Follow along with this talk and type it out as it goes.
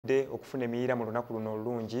asobodde okufuna emiira mu lunaku luno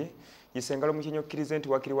olulungi yisengalo mu kinyokkirize nti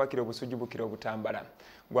wakiri obusujjubukira obutambala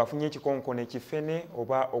gwafunye ekikonkone ekifene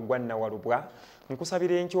oba ogwannawalubwa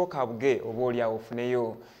nkusabira enkyokabuge oba oli awo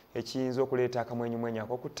ofuneyo ekiyinza okuleeta akamwenyumwenya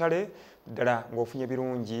ako ku ttale ddala ng'ofunye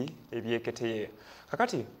birungi ebyeketeye.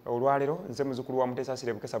 Kakati olwaleero nze muzzukulu wa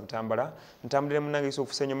Muteesasire Bukesa Butambala ntambulire munnange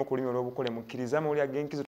Yusufu Ssenyomo ku lulimi olw'obukole mukkiriza mawulire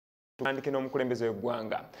ag'enkizo tutandike n'omukulembeze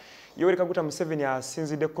w'eggwanga. Yoweri Kaguta Museveni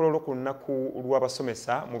asinzidde Kololo ku lunaku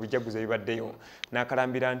lw'abasomesa mu bijaguzo ebibaddeyo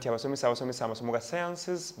n'akalambira nti abasomesa amasomo ga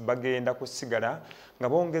sciences bagenda kusigala nga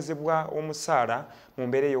bongezebwa omusaala mu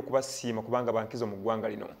mbeera ey'okubasiima kubanga bankizo mu ggwanga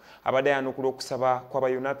lino. Abadde ayanukula okusaba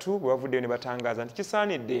kw'abayonatu bwe bavuddeyo ne batangaaza nti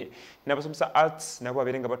kisaanidde n'abasomesa arts nabo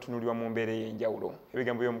babeere nga batunulibwa mu mbeera ey'enjawulo.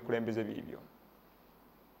 Ebigambo by'omukulembeze biibyo.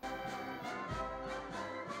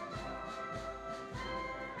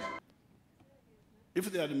 If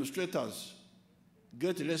the administrators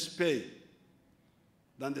get less pay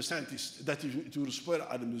than the scientists, that it will spoil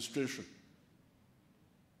administration.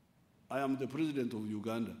 I am the president of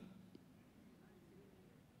Uganda.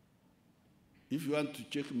 If you want to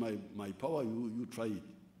check my power, you try it.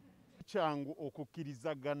 Changu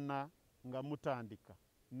okukirizagana nga mutandika.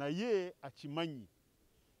 Naye akimanyi.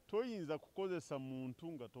 Toyinza kukozesa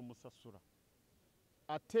muntu nga tomusasula.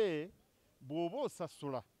 Ate bw'oba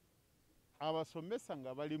osasula abasomesa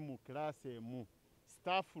nga bali mu class emu,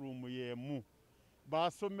 staff room yemu,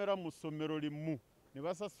 basomera mu ssomero limu, ne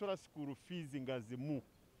basasula school fees nga zimu.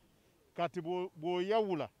 Kati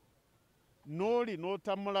bw'oyawula n'oli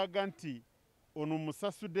n'otamulaga nti ono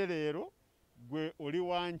musasudde leero gwe oli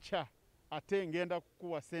wanca ate ngenda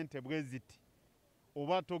kukuwa ssente bwe ziti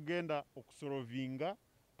oba togenda okusolovinga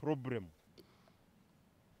problem.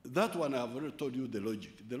 That one I have already told you the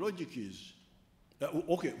logic. The logic is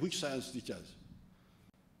okay, which science teachers?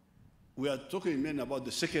 We are talking mainly about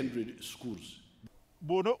the secondary schools.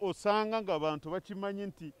 Bono osanga nga abantu bakimanyi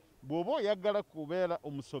nti bw'oba oyagala kubeera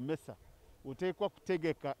omusomesa oteekwa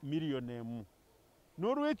kutegeka miliyoni emu.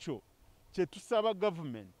 N'olwekyo kye tusaba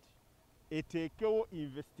government eteekewo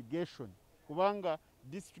investigation kubanga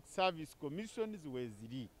district service commissions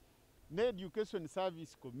weeziri ne education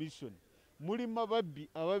service commission mulimu ababbi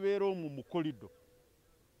ababeera omwo mu kolido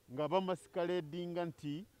nga bamasikaledinga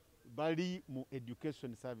nti bali mu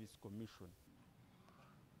education service commission.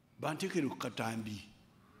 Bantekere ku katambi.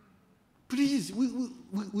 Please,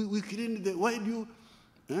 we clean the, why do you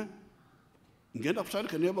ngenda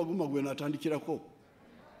kutandika naye baguma gwe natandikirako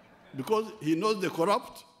because he knows the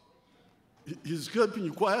corrupt. He's keeping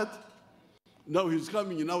quiet. Now he's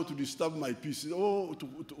coming now to disturb my peace. Oh,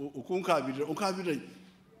 okunkabirira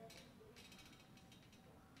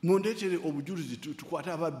mondetere obujulizi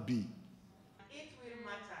tukwata ababbi. It will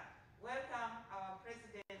matter. Welcome our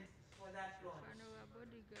president for that launch. And our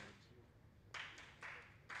bodyguard.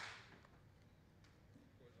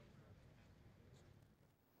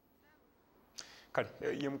 Kale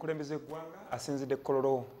ye mukulembeze gwanga asinzidde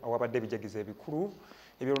Kololo awabadde ebijagizo ebikulu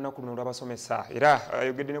ebyolunaku luno lw'abasomesa era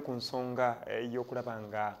ayogedde ne ku nsonga y'okulaba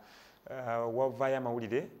nga wavaayo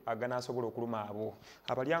amawulire aganaasobola okuluma abo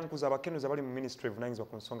abalyankuza abakenuza bali mu ministry evunanyizibwa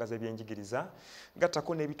ku nsonga z'ebyenjigiriza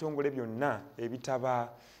gattako n'ebitongole byonna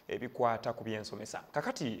ebitaba ebikwata ku byensomesa.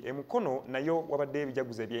 Kakati emukono nayo wabadde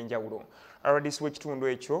ebijaguzo ebyenjawulo. RDC w'ekitundu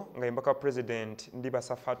ekyo nga embaka President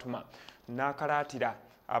Ndibasa Fatuma n'akalaatira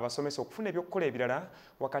abasomesa okufuna ebyokukola ebirala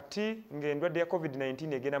wakati ng'endwadde ya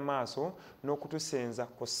COVID-19 egenda maaso n'okutusenza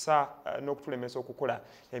kossa n'okutulemesa okukola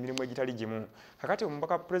emirimu egitali gimu. Kakati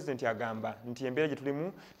omubaka President agamba nti embeera gye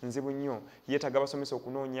tulimu nzibu nnyo yeetaga abasomesa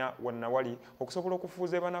okunoonya wannawali okusobola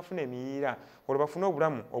okufuuza banafuna emiyiira olwo bafune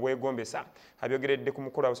obulamu obwegombesa. Abyogeredde ku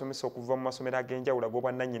mukolo abasomesa okuva mu masomero ag'enjawulo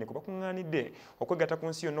ag'obwannannyini kwe bakuŋŋaanidde okwegatta ku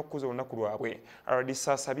nsi yonna okukuza olunaku lwabwe. RDC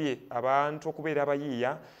asabye abantu okubeera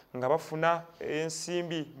abayiiya nga bafuna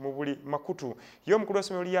ensimbi mu buli makutu. Yo omukulu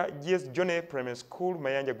w'essomero lya GS John Primary School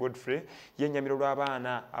Mayanja Godfrey yennyamiro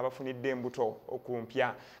lw'abaana abafunidde embuto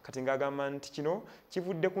okumpya kati ng'agamba nti kino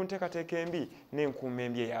kivudde ku nteekateeka embi n'enkuuma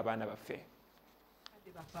embi ey'abaana baffe.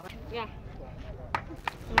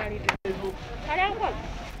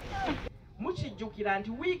 Mukijjukira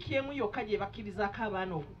nti wiiki emu yokka gye bakkirizaako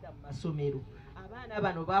abaana okudda mu masomero. Abaana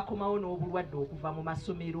bano baakomawo n'obulwadde okuva mu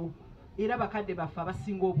masomero era bakadde baffe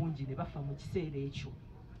abasinga obungi ne bafa mu kiseera ekyo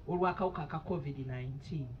olw'akawuka ka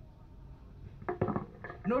COVID-19.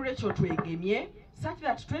 N'olwekyo twegemye such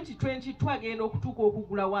that 2020 twagenda okutuuka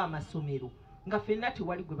okugulawo amasomero nga ffenna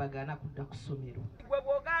tewali gwe bagaana kudda ku ssomero. Gwe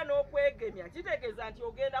bw'ogaana okwegemya kitegeeza nti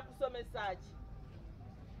ogenda kusomesa ki?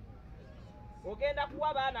 Ogenda kuwa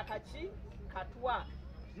abaana kaki? Katwa.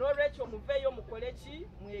 N'olwekyo muveeyo mukole ki?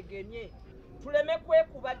 Mwegemye. tuleme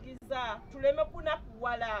kwekubagiza, tuleme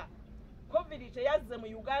kunakuwala. COVID teyazze mu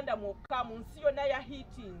Uganda mwokka, mu nsi yonna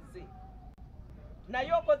yahitinze.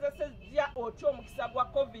 Naye okozesezza otya omukisa gwa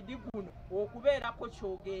COVID guno okubeerako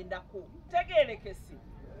kyogendako. Tegeerekesi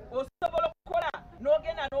osobola okukola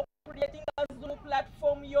n'ogenda n'okucreatinga Zoom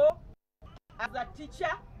platform yo as a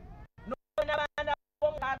teacher n'abaana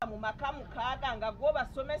b'omukaaga mu maka mukaaga nga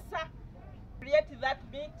gw'obasomesa. Create that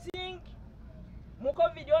meeting. Mu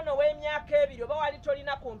COVID ono w'emyaka 2 oba wali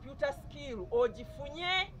tolina computer skill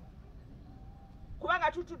ogifunye,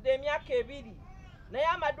 kubanga tutudde emyaka 2 naye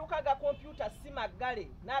amaduuka ga computer si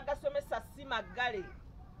maggale n'agasomesa si maggale.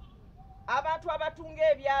 Abantu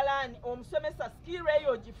abatunga ebyalaani omusomesa skill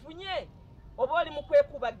eyo ogifunye oba oli mu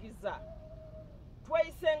kwekubagiza.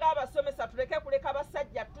 Tweyisenga abasomesa tuleke kuleka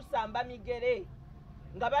basajja tusamba migere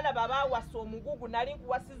nga balaba baawasa omugugu. Nali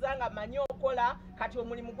nkuwasiza nga manyi okola kati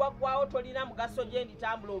omulimu gwaggwawo tolina mugaso gye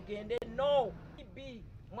nditambula ogende. No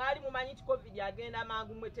mwali mumanyi ti COVID agenda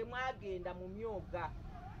mangu, mwe temwagenda mu myoga.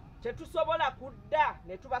 Tetusobola kudda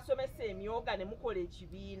ne tubasomesa emyoga ne mukola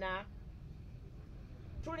ekibiina.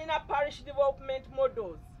 Tulina parish development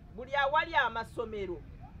models. Buli awali amasomero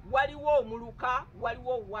waliwo omuluka,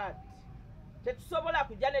 waliwo ward. Tetusobola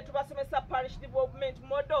kujja ne tubasomesa parish development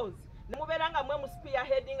models ne mubeera nga mwe mu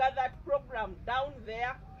spearheading that program down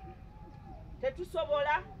there.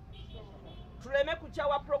 Tetusobola. Tuleme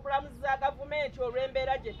kuchawa programs za government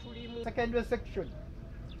olw'embeera gye tulimu. Secondary section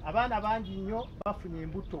abaana bangi nnyo bafunye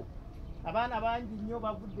embuto, abaana bangi nnyo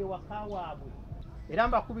bavudde waka waabwe, era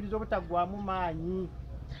mbakubiriza obutaggwamu maanyi.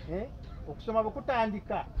 Okusoma bwe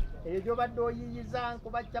kutandika eyo gy'obadde oyiyiza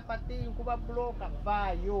nkuba capati nkuba buloka,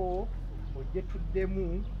 vaayo ojje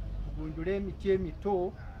tuddemu tugunjule emiti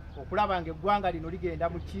emito okulaba ng'eggwanga lino ligenda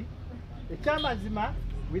mu ki. Ekyamazima,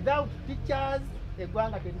 without teachers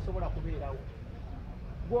eggwanga terisobola kubeerawo.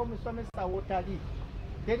 Gw'omusomesa wotali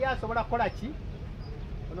teri asobola kukola ki.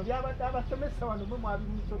 Ono byabadde abasomesa wano mwe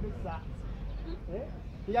mwabimusomesa.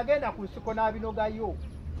 Teyagenda ku nsiko n'abinogayo.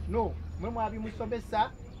 No, mwe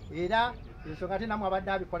mwabimusomesa era ensonga ate namwe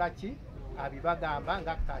abadde abikola ki, abibagamba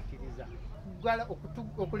nga kkaatiriza.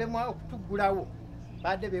 Okulemwa okutuggulawo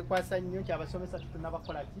badde beekwasa nnyo nti abasomesa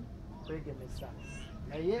tetunnabakola ki, kwegemesa.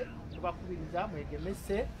 Naye tubakubiriza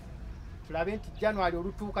mwegemese, tulabe nti January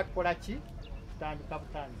olutuuka tukola ki, tutandika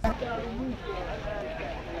butandisi.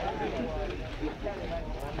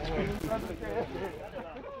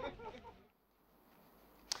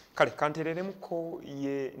 Kale kantereremuko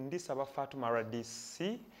ye Ndisaba Fatuma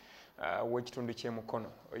RDC w'ekitundu ky'emukono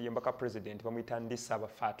ye mbaka president bamuyita Ndisaba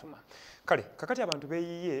Fatuma. Kale kakati abantu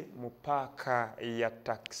beeyiye mu paaka ya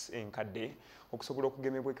tax enkadde okusobola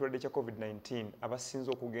okugemebwa ekirwadde kya COVID-19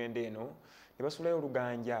 abasinze okugenda eno ne basulayo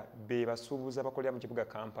oluganja be basuubuza bakolera mu kibuga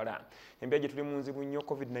Kampala. Embeera gye tuli mu nzibu nnyo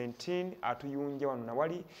COVID-19 atuyunja wano na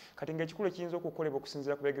wali kati ng'ekikulu ekiyinza okukolebwa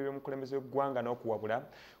okusinziira ku biragiro by'omukulembeze w'eggwanga n'okuwabula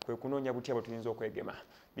kwe kunoonya butya bwe tuyinza okwegema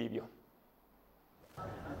biibyo.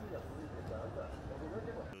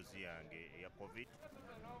 Dozi yange eya COVID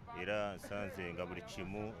era nsanze nga buli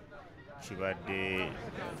kimu kibadde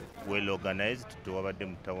well organized, tewabadde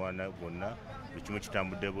mutawaana gwonna, buli kimu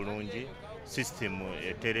kitambudde bulungi. System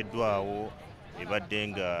eteereddwawo ebadde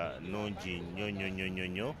nga nnungi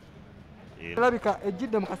nnyo. Erabika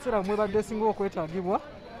ejjidde mu kaseera mwebadde esinga okwetaagibwa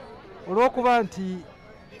olw'okuba nti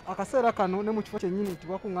akaseera kano ne mu kifo kyennyini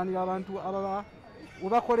tibakuŋŋaanira abantu ababa we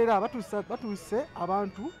bakolera batuuse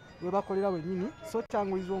abantu we bakolera wennyini, so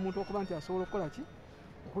kyanguliza omuntu okuba nti asobola okukola ki,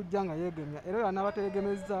 okujja nga yeegemya. Era era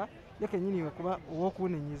n'abateegemezza ye kennyini wekuba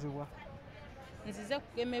ow'okunenyezebwa. Nzize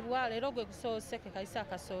kugemebwa leero gwe gusoose ke kayisa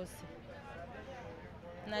akasoose,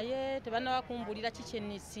 naye tebannabakumbulira ki kye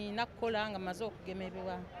nisiina kukola nga maze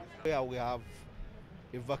okugemebwa. We have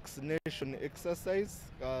a vaccination exercise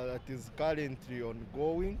that is currently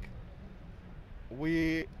ongoing.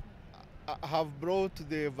 We have brought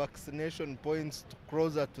the vaccination points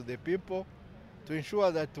closer to the people to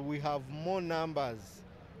ensure that we have more numbers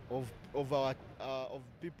of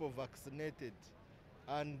people vaccinated.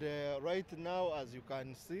 And right now, as you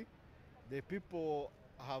can see, the people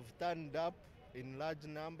have turned up in large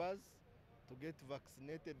numbers to get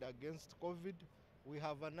vaccinated against COVID. We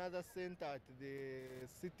have another center at the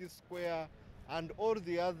city square and all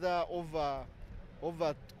the other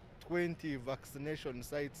over 20 vaccination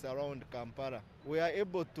sites around Kampala. We are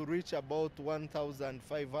able to reach about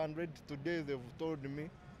 1,500. Today they've told me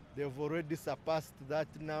they've already surpassed that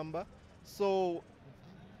number. So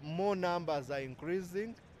more numbers are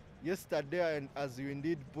increasing. Yesterday, and as you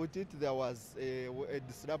indeed put it, there was a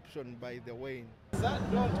disruption by the rain.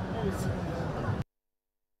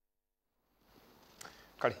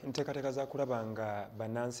 kale nteekateeka za kulaba nga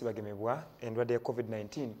bannansi bagemebwa endwadde ya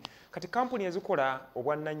COVID-19 kati kampuni ezikola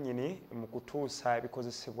obwannannyini mu kutuusa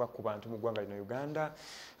ebikozesebwa ku bantu mu ggwanga lino Uganda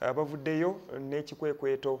bavuddeyo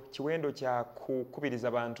n'ekikwekweto kiwendo kya kukubiriza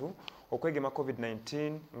abantu okwegema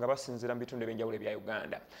COVID-19 nga basinziira mu bitundu ebyenjawulo ebya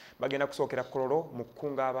Uganda. Bagenda kusookera Kololo mu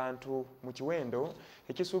kukunga abantu mu kiwendo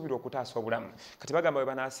ekisuubirwa okutaasa obulamu. Kati bagamba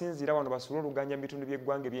bwe banaasinziira wano basula oluganja mu bitundu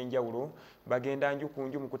by'eggwanga ebyenjawulo bagenda nju ku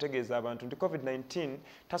nju mu kutegeeza abantu nti COVID-19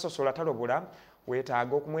 tasosola talobola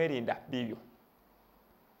weetaaga okumwerinda bibyo.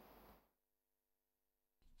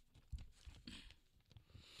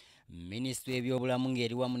 Minisitule y'ebyobulamu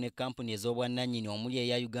ng'eri wamu ne kampuni ez'obwannannyini omuli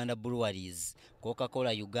eya Uganda Breweries,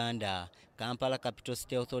 Coca-Cola Uganda, Kampala Capital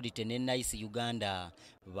City Authority ne Nice Uganda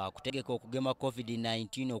bakutegeka okugema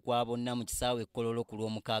COVID-19 okwa bonna mu kisaawe Kololo ku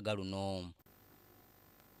lw'omukaaga luno.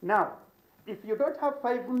 Now, if you don't have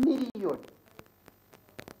 5 million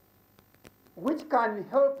which can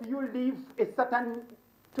help you live a certain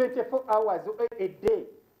 24 hours a day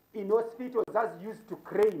in hospitals as used to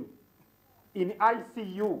claim in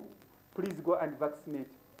ICU, please go and vaccinate.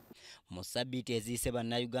 Mu ssabbiiti eziyise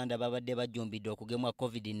bannayuganda babadde bajjumbidde okugemwa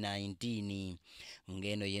COVID-19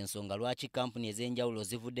 ng'eno y'ensonga lwaki kampuni ez'enjawulo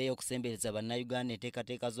zivuddeyo okusembereza bannayuganda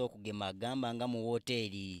enteekateeka z'okugema agamba nga mu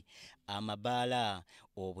wooteeri, amabaala,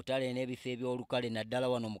 obutale n'ebifo eby'olukale naddala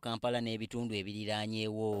wano mu Kampala n'ebitundu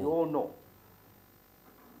ebiriraanyeewo. You all know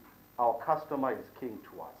our customer is king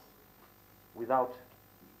to us. Without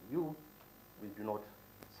you, we do not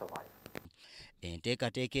survive.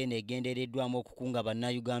 Enteekateeka eno egendereddwamu okukunga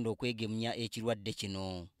bannayuganda okwegemya ekirwadde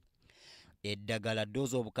kino. Eddagala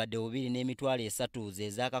ddoozi obukadde 2.3 ze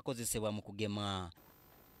zaakakozesebwa mu kugema.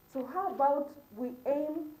 So how about we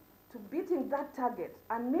aim to beating that target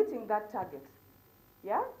and meeting that target?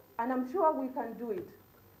 Yeah? And I'm sure we can do it.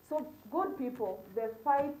 So good people, the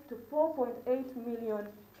fight to 4.8 million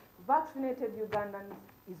vaccinated Ugandans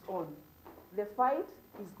is on. The fight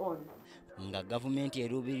is on. Nga gavumenti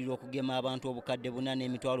eruubirirwa okugema abantu obukadde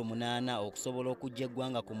 4.8 okusobola okujja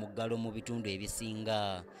eggwanga ku muggalo mu bitundu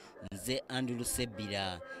ebisinga. Nze Andrew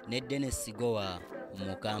Sebbira ne Dennis Sigowa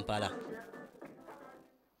mu Kampala.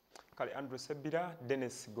 Kale Andrew Sebbira,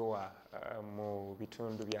 Dennis Sigowa mu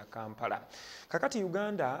bitundu bya Kampala. Kakati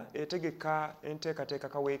Uganda etegeka enteekateeka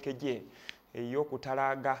kaweekeje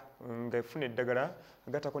ey'okutalaaga ng'efuna eddagala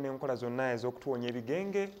agatako n'enkola zonna ez'okutuwonya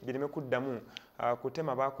ebigenge bireme kuddamu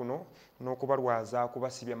kutema baakuno n'okubalwaza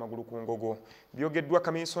kubasibya amagulu ku ngogo. Byogeddwa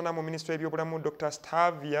kaminsona mu minisitule y'ebyobulamu Dr.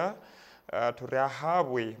 Stavia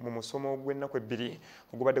Turahabwe mu musomo gw'ennaku 2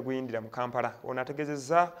 ogubadde guyindira mu Kampala. Ono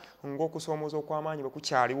ategeezezza ng'okusoomooza okw'amaanyi bwe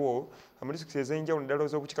kukyaliwo mu disitulikiti ez'enjawulo ddala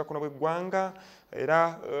ez'obukiikakkono bw'eggwanga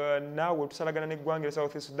era naawe tusalagana n'eggwanga erya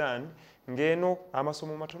South Sudan ng'eno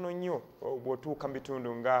amasomo matono nnyo bw'otuuka mu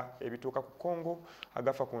bitundu nga ebituuka ku Congo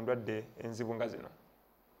agafa ku ndwadde enzibu nga zino.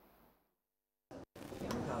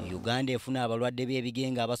 Uganda efuna abalwadde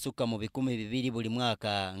b'ebigenge abasukka mu 200 buli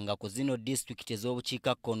mwaka nga ku zino disitulikiti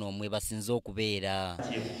ez'obukiikakkono mwe basinze okubeera.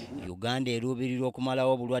 Uganda eruubirirwa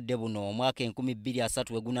okumalawo obulwadde buno omwaka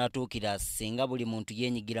 2030 we gunaatuukira singa buli muntu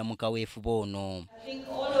yeenyigira mu kaweefube ono.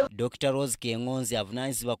 Dr. Rose Kengonzi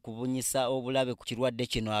avunaanyizibwa kubunyisa obulabe ku kirwadde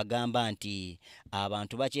kino agamba nti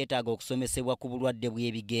abantu bakyetaaga okusomesebwa ku bulwadde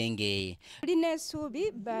bw'ebigenge. Tulina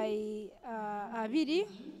essuubi by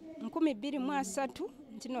 2023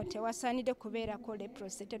 ntino tewasaanidde kubeerako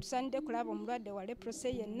leprosy. Tetusaanidde kulaba omulwadde wa leprosy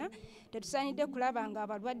yenna, tetusaanidde kulaba nga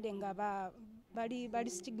abalwadde nga bali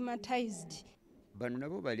stigmatized. Bano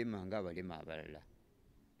nabo balema nga abalema abalala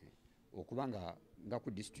okuba nga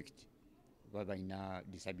ku district balina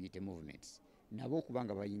disability movements nabo okuba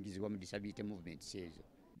nga bayingizibwa mu disability movements ezo.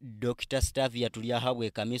 Dr. Stavia Turahabwe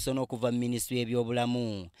kamisona okuva mu minisitule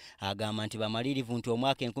y'ebyobulamu agamba nti bamalirivu nti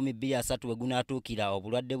omwaka 2030 we gunaatuukira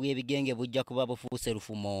obulwadde bw'ebigenge bujja kuba bufuuse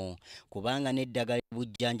lufumo kubanga n'eddagala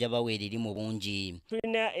bujjanjaba weeriri mu bungi.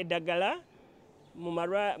 Tulina eddagala mu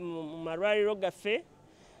malwaliro gaffe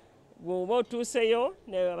bw'oba otuuseyo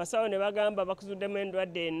abasawo ne bagamba bakuzuddemu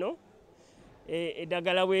endwadde eno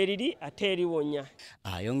eddagala weeriri ate eriwonya.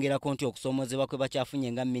 Ayongerako nti okusoomozebwa kwe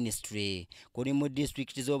bakyafunye nga minisitule kuli mu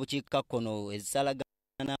disitulikiti z'obukiikakkono ezisalagana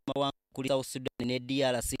n'amawanga kuli South Sudan ne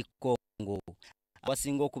DRC Congo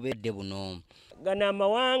abasinga okubeedde buno. Gano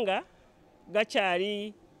amawanga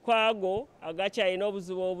gakyali kwago agakyalina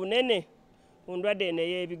obuzibu obunene ku ndwadde eno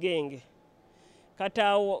ey'ebigenge.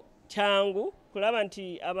 Kataawo kyangu kulaba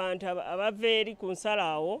nti abantu abava eri ku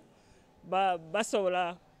nsalaawo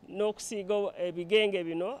basobola n'okusiiga ebigenge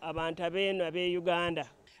bino abantu abeeno ab'e Uganda.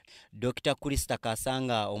 Dr. Krista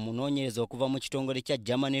Kasanga omunoonyereza okuva mu kitongole kya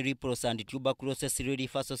German Leprosy and Tuberculosis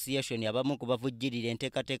Relief Association abamu ku bavujjirira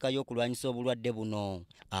enteekateeka y'okulwanyisa obulwadde buno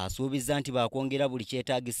asuubiza nti baakwongera buli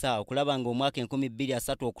kyetaagisa okulaba ng'omwaka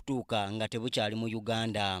 2030 okutuuka nga tebukyali mu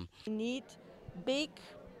Uganda. We need big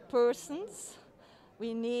persons,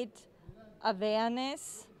 we need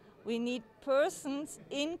awareness, we need persons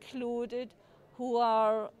included who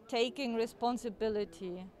are taking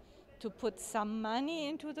responsibility to put some money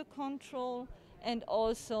into the control and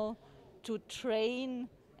also to train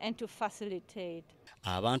and to facilitate.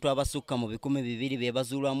 Abantu abasukka mu 200 be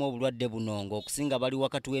bazuulwamu obulwadde buno ng'okusinga bali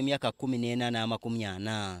wakati w'emyaka 14 n'amakumi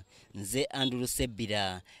 40. Nze Andrew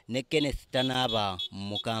Sebbira ne Kenneth Tanaaba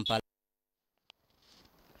mu Kampala.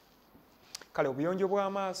 Kale obuyonjo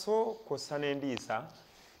bw'amaaso kw'ossa n'endiisa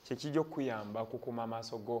kye kijja okuyamba okukuuma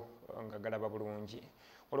amaaso go nga galaba bulungi.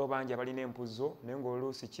 Olwo bangi abalina empuzo naye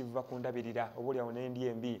ng'oluusi kiva ku ndabirira oboolyawo n'endi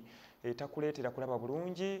embi etakuleetera kulaba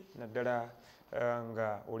bulungi naddala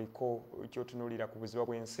nga oliko kyotunuulira ku buziba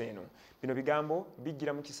bw'ensi eno. Bino bigambo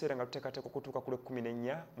bijjira mu kiseera nga tuteekateeka okutuuka ku Lw'ekumi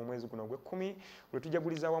mu mwezi guno ogw'Ekkumi lwe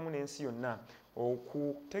tujaguliza awamu n'ensi yonna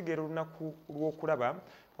okutegeera olunaku lw'okulaba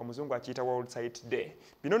omuzungu akiyita World Sight Day.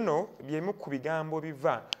 Bino nno by'emu ku bigambo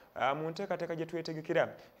biva mu nteekateeka gye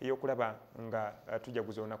twetegekera ey'okulaba nga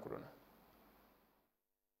tujaguza olunaku luno.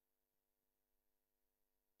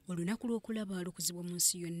 Olunaku lw'okulaba lukuzibwa mu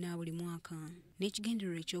nsi yonna buli mwaka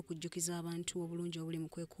n'ekigendererwa eky'okujjukiza abantu obulungi obuli mu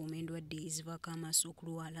kwekuuma endwadde ezivaako amaaso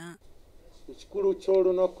okulwala. Ekikulu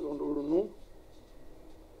ky'olunaku luno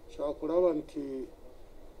kyakulaba nti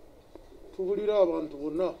tubulira abantu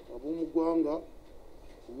bonna ab'omu ggwanga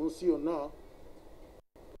mu nsi yonna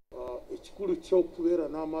ekikulu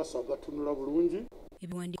ky'okubeera n'amaaso agatunula bulungi.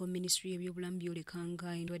 Ebiwandiiko minisitule y'ebyobulamu byolekanga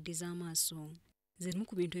endwadde z'amaaso zirimu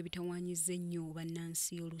ku bintu ebitawaanyizza ennyo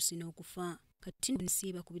bannansi oluusi n'okufa. Kati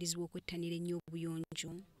ensi bakubirizibwa okwettanira ennyo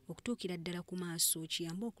obuyonjo okutuukira ddala ku maaso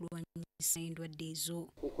kiyambe okulwanyisa endwadde ezo.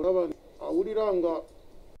 Okulaba awulira nga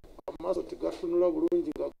amaaso tegatunula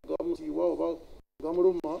bulungi nga gamusiiwa oba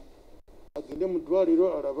gamuluma agende mu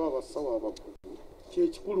ddwaliro alabe abasawo abakugu.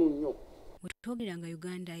 Kyekikulu nnyo. Wetwogerera nga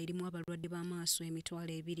Uganda erimu abalwadde b'amaaso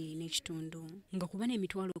 2.5 nga kuba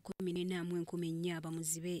n'emitwalo 14,400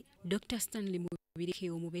 bamuzibe. Dr. Stanley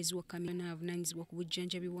Mubirike omubeezi wa Kamina avunaanyizibwa ku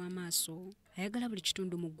bujjanjabi bw'amaaso ayagala buli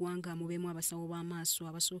kitundu mu ggwanga mubeemu abasawo b'amaaso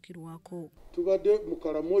abasookerwako. Tubadde mu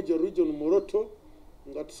Karamoja region Moroto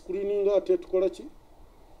nga tusikurininga ate tukola ki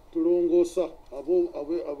tulongoosa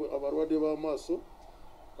abalwadde b'amaaso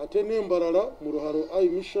ate n'embalala mu Ruharo Eye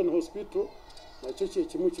Mission Hospital nakyo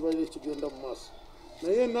kyekimu kibaire kigenda mu maaso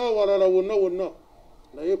naye n'awalala wonna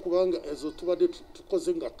naye kubanga ezo tubadde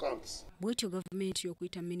tukoze nga camps. Bwetyo gavumenti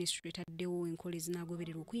y'okuyita minisitule etaddewo enkola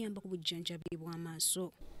ezinaagobererwa okuyamba ku bujjanjabi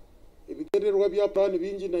bw'amaaso. Ebigendererwa bya pulaani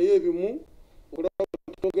bingi naye ebimu okulaba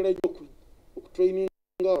twongera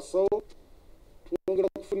okutraininga abasawo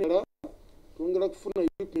twongera kufuna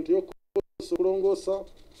equipment y'okukozesa okulongoosa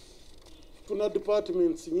tuna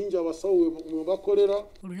departments nyingi abasawo mwe bakolera.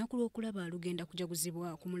 Olunaku lw'okulaba lugenda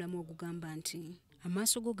kujaguzibwa ku mulamu ogugamba nti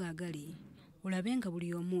amaaso go gaagali olabe nga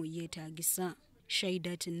buli omu yeetaagisa.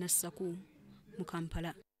 Shaidat Nasaku mu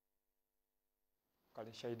Kampala.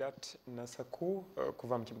 Kale Shaidat Nasaku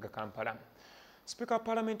kuva mu kibuga Kampala. Speaker wa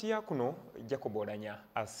Parliament ya kuno Jacob Olanya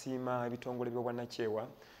asiima ebitongole by'obwannakyewa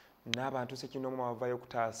n'abantu ssekinomu abavaayo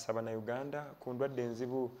okutaasa bannayuganda ku ndwadde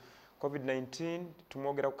enzibu COVID-19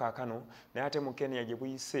 tumwogera ku kaakano naye ate mu Kenya gye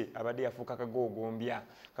buyise abadde yafuuka kagoogombya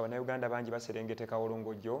nga bannayuganda bangi baserengete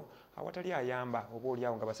kawolongojjo awatali ayamba oba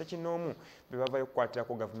oliawo nga bassekinomu be bavaayo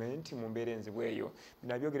okukwatirako gavumenti mu mbeera enzibu eyo.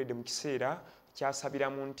 Bino abyogeredde mu kiseera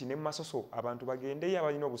kyasabiramu nti ne mu masoso abantu bagendeyo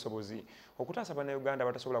abalina obusobozi okutaasa bannayuganda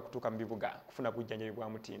batasobola kutuuka mu bibuga kufuna bujjanjabi bwa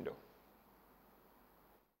mutindo.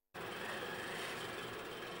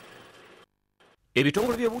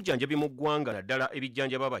 Ebitongole by'obujjanjabi mu ggwanga naddala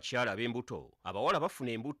ebijjanjaba abakyala ab'embuto abawala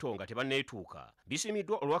bafuna embuto nga tebanneetuuka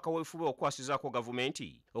bisimiddwa olw'akaweefube okwasizaako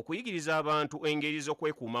gavumenti okuyigiriza abantu engeri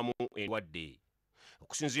z'okwekuumamu endwadde.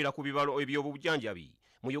 Okusinziira ku bibalo eby'obujjanjabi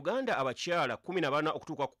mu Uganda abakyala 14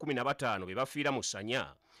 okutuuka ku 15 be bafiira mu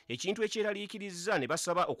ssanya ekintu ekyeraliikirizza ne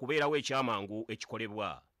basaba okubeerawo ekyamangu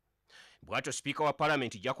ekikolebwa. Bw'atyo Sipiika wa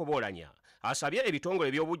Paalamenti Jacob Olanya asabye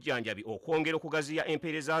ebitongole by'obujjanjabi okwongera okugaziya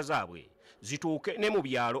empeereza zaabwe zituuke ne mu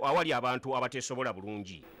byalo awali abantu abateesobola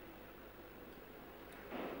bulungi.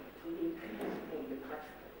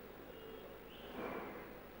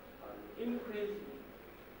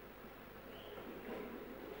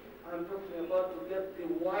 I'm talking about to get the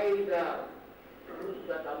wider groups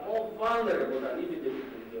that are more vulnerable than even the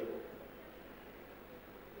people here.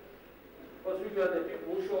 Because usually the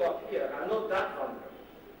people who show up here are not that vulnerable.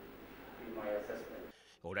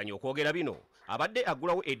 olanye okwogera bino abadde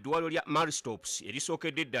aggulawo eddwaliro lya Maristops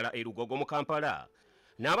erisookedde eddala e Lugogo mu Kampala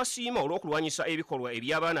n'abasiima olw'okulwanyisa ebikolwa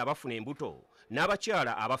eby'abaana abafuna embuto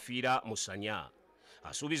n'abakyala abafiira mu ssanya.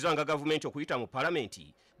 Asuubiza nga gavumenti okuyita mu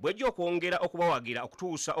palamenti bw'ejja okwongera okubawagira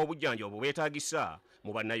okutuusa obujjanjabi bwebeetaagisa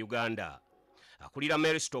mu bannayuganda. Akulira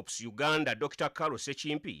Maristops Uganda Dr. Carol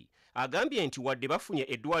Sekimpi agambye nti wadde bafunye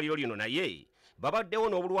eddwaliro lino naye babaddewo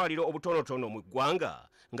n'obulwaliro obutonotono mu ggwanga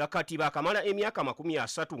nga kati baakamala emyaka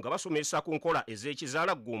 30 nga basomesa ku nkola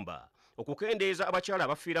ez'ekizaala ggumba okukendeeza abakyala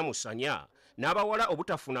abafiira mu ssanya n'abawala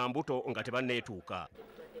obutafuna mbuto nga tebanneetuuka.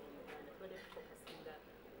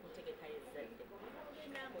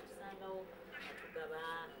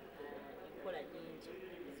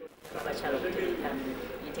 abakyala okutegeka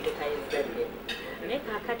entegeka y'ezzadde naye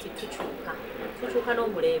kaakati tukyuka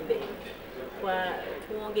n'omulembe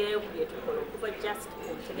twongerayo ku bye tukola okuva just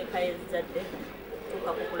ku ntegeka y'ezzadde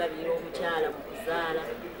okutuuka ku kulabirira omukyala mu kuzaala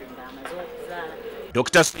ng'amaze okuzaala.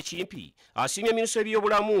 Dr. Sekimpi asiimye minisitule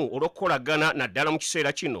by'obulamu olw'okukolagana naddala mu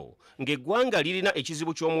kiseera kino ng'eggwanga lirina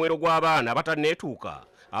ekizibu ky'omuwendo gw'abaana abatanneetuuka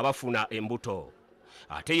abafuna embuto.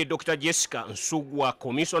 Ate ye Dr. Jessica Nsugwa,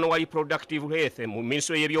 komisona wa reproductive health mu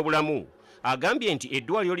minisitule y'ebyobulamu, agambye nti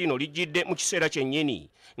eddwaliro lino lijjidde mu kiseera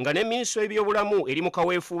kyennyini nga ne minisitule y'ebyobulamu eri mu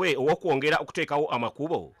kaweefube ow'okwongera okuteekawo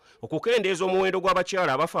amakubo okukendeeza omuwendo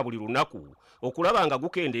gw'abakyala abafa buli lunaku okulaba nga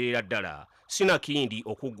gukendeerera ddala sinakindi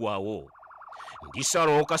okuggwaawo. Ndi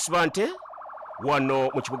Salo Kasibante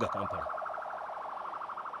wano mu kibuga Kampala.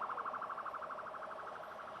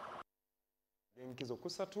 Enkizo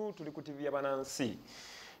kusatu tuli ku TV y'abanansi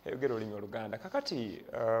eyogera olulimi Oluganda. Kakati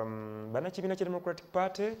bannakibiina kya Democratic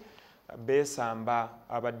Party beesamba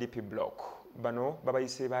aba DP block bano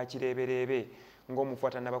babayise bakireebereebe ng'omufu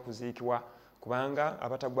atannaba kuziikibwa kubanga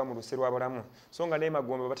abataggwa mu luse lw'abalamu so nga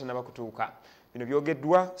n'emagombe batannaba kutuuka. Bino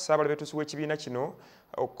byogeddwa Ssaabalabeetuusi w'ekibiina kino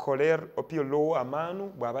Okoler Opiolo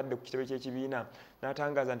Amanu bw'abadde ku kitebe ky'ekibiina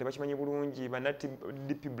n'atangaaza nti bakimanyi bulungi banna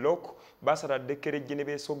DP block basaladde ekkerejje ne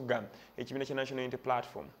beesogga ekibiina kya National Unity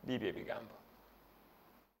Platform. Biibyo ebigambo.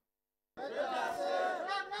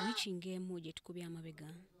 Wiiki ng'emu gye tukubye amabega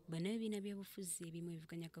bannabibiina by'obufuzi ebimu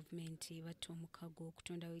ebivuganya gavumenti batta omukago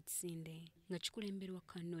okutondawo ekisinde nga kikulemberwa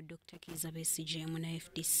Kano Dr. Kizza Besigye mu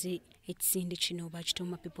FDC. Ekisinde kino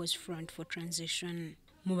bakituuma People's Front for Transition.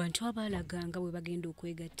 Mu bantu abaalaga nga bwe bagenda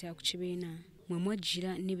okwegatta ku kibiina mwe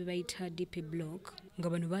mwajjira ne bye bayita DP block nga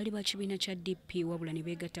bano baali ba kibiina kya DP wabula ne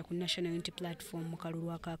beegatta ku National Unity Platform mu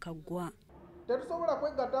kalulu akaakaggwa. Tetusobola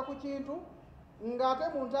kwegatta ku kintu ng'ate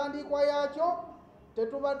mu ntandikwa yaakyo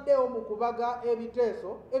tetubaddewo mu kubaga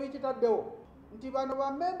ebiteeso ebikitaddewo nti bano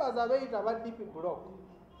ba members abeeyita ba DP block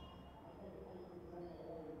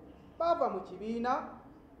bava mu kibiina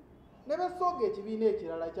ne besooga ekibiina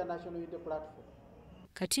ekirala kya National Unity Platform.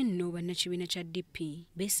 Kati nno bannakibiina kya DP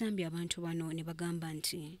beesambye abantu bano ne bagamba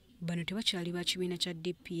nti bano tebakyali ba kibiina kya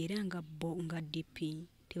DP era nga bo nga DP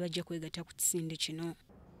tebajja kwegatta ku kisinde kino.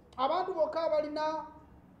 Abantu bokka abalina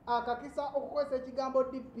akakisa okukozesa ekigambo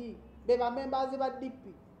DP be ba members ba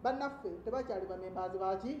DP bannaffe tebakyali ba members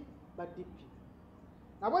baki ba DP.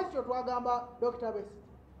 Nabwe ekyo twagamba Dr. Besigye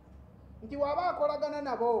nti waba akolagana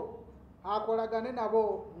nabo akolagane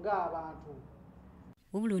nabo ng'abantu.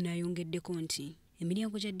 Wabula onayongeddeko nti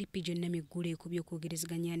emiryango gya DP gyonna miggule ekubye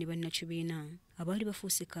okwogerezeganya ne bannakibiina abaali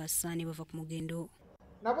bafuuse kaasa ne bava ku mugendo.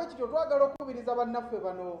 Nabwe ekyo twagala okukubiriza bannaffe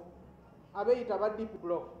bano abeeyita ba DP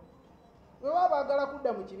block bwe baba baagala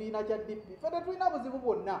kudda mu kibiina kya DP ffe tetulina buzibu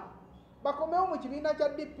bwonna bakomewo mu kibiina kya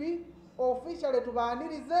DP officially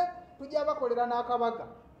tubaanirize tujja bakolera n'akabaga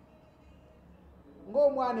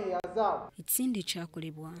ng'omwana eyazaawa. Ekisinde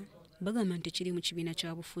kyakolebwa bagamba nti kiri mu kibiina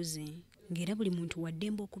kya bufuzi ng'era buli muntu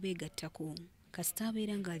waddembe okubeegattako kasita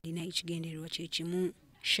abeera ng'alina ekigendererwa kye kimu.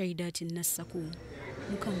 Shaidat Nassaku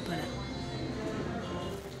mu Kampala.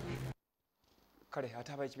 Kale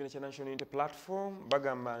ate ab'ekibiina kya National Unity Platform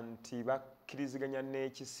bagamba nti bakkiriziganya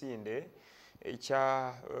n'ekisinde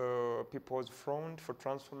ekya People's Front for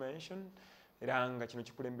Transformation era nga kino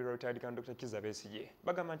kikulemberwa retired Dr. Kizza Besigye.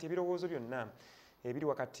 Bagamba nti ebirowoozo byonna ebiri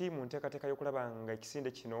wakati mu nteekateeka y'okulaba nga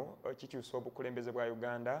ekisinde kino kikyusa obukulembeze bwa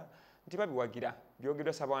Uganda nti babiwagira.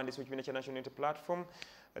 Byogeddwa Ssaabawandiisi w'ekibiina kya National Unity Platform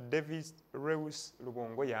Davis Reus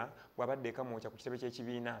Lubongoya bw'abadde ekamwokya ku kitebe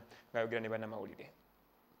ky'ekibiina ng'ayogera ne bannamawulire.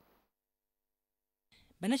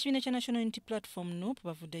 Bannakibiina kya National Unity Platform NUP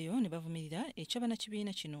bavuddeyo ne bavumirira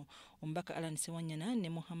ekyabannakibiina kino omubaka Alan Sewanyana ne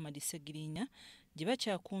Muhammad Segirinya gye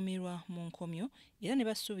bakyakuumirwa mu nkomyo era ne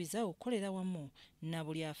basuubiza okukolera wamu na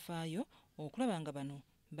buli afaayo okulaba nga bano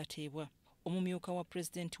bateebwa. Omumyuka wa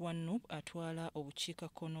pulezidenti wa NUP atwala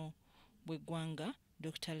obukiikakkono bw'eggwanga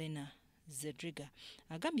Dr. Lena Zedriga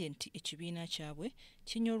agambye nti ekibiina kyabwe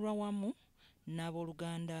kinyolwa wamu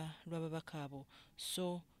n'abooluganda lw'ababaka abo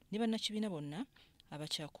so ne bannakibiina bonna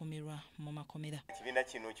abakyakuumirwa mu makomera. Ekibiina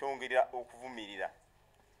kino kyongerera okuvumirira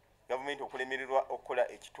gavumenti okulemererwa okukola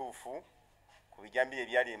ekituufu ku bijambiro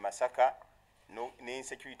ebyali e Masaka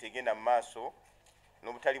n'insecurity egenda mu maaso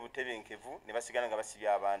n'obutali butebenkevu ne basigala nga basibye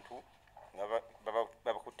abantu nga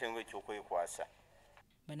babakutte ng'ekyokwekwasa.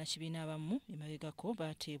 Bannakibiina abamu emabegako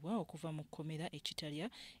baateebwa okuva mu kkomera ekitalya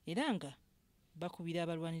era nga bakubira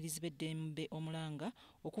abalwanirizi b'eddembe omulanga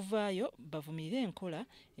okuvaayo bavumirire enkola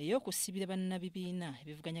ey'okusibira bannabibiina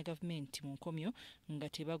ebivuganya gavumenti mu nkomyo nga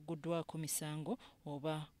tebagguddwako misango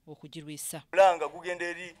oba okugirwisa. Mulanga gugenda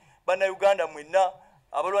eri bannayuganda mwenna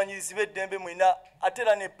abalwanyirizi b'eddembe mwenna ate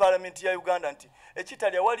era ne paalamenti ya Uganda nti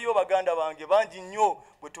ekitalya waliyo baganda bange bangi nnyo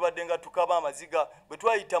bwe tubadde nga tukaba amaziga bwe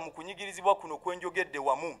twayita mu kunyigirizibwa kuno kwenjogedde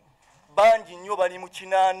wamu bangi nnyo bali mu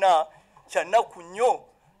kinaana kya nnaku nnyo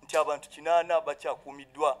nti abantu kinaana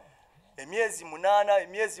bakyakuumiddwa emyezi 8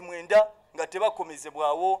 emyezi 9 nga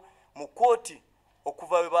tebakomezebwawo mu kooti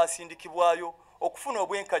okuva we basindikibwayo okufuna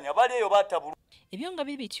obwenkanya bali eyo batabulwa. Ebyo nga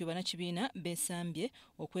bibityo bannakibiina beesambye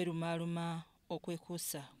okwerumaaluma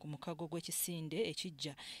okwekuusa ku mukago gw'ekisinde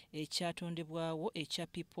ekijja ekyatondebwawo ekya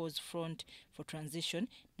People's Front for Transition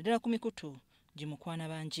naddala ku mikutu gimukwana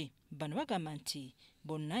bangi. Bano bagamba nti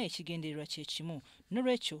bonna ekigendererwa kye kimu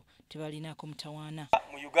n'olwekyo tebalinaako mutawaana.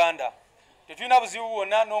 Mu Uganda tetulina buzibu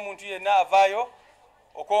bwonna n'omuntu yenna avaayo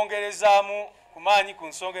okwongerezaamu ku maanyi ku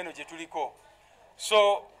nsonga eno gye tuliko.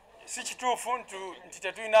 So si kituufu nti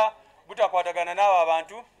tetulina butakwatagana n'abo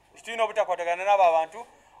abantu, tetulina obutakwatagana n'abo abantu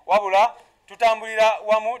wabula tutambulira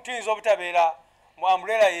wamu tuyinza obutabeera mu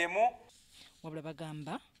ambulela yemu. Wabula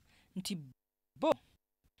bagamba nti bo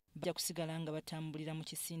bajja kusigala nga batambulira mu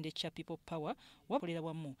kisinde kya People Power wakolera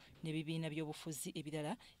wamu n'ebibiina by'obufuzi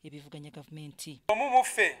ebirala ebivuganya gavumenti. Omu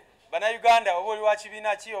muffe bannayuganda oba oli wa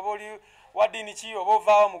kibiina ki oba oli wa ddiini ki oba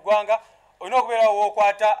ovaawo mu ggwanga olina okubeerawo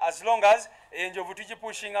wookwata as long as enjovu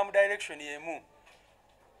tugipushinga mu direction yemu.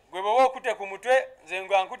 Gwe bw'oba okutte ku mutwe nze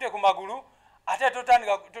nga nkutte ku magulu ate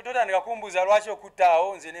totandika kumbuuza lwaki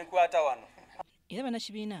okuttaawo nze nenkwata wano. Era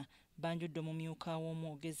bannakibiina banjudde omumyuka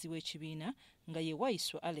w'omwogezi w'ekibiina nga ye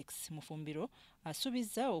Waiswa Alex Mufumbiro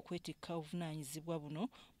asuubizza okwetikka obuvunaanyizibwa buno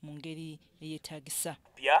mu ngeri eyeetaagisa.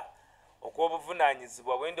 Pya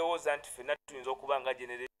okw'obuvunaanyizibwa bwe ndowooza nti ffenna tuyinza okuba nga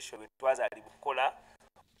generation bwe twazaali bukola.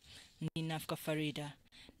 Nina Africa Farida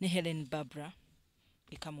ne Helen Barbara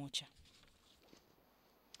Ekamoocha.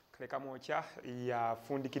 Kamoocha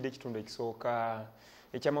yafundikidde ekitundu ekisooka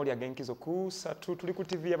ekyamawulire ag'enkizo ku 3 tuli ku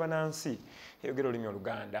TV y'Abannansi eyogera olulimi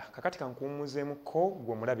Oluganda. Kakati kankuwummuzeemuko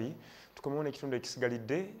gwe omulabi tukomewo n'ekitundu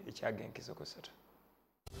ekisigalidde ekyag'enkizo ku 3.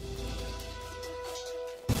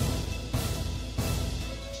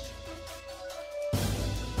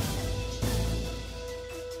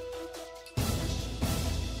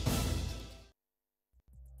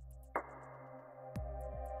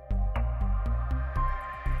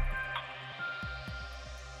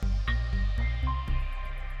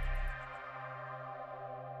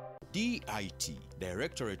 DIT,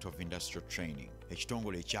 Directorate of Industrial Training,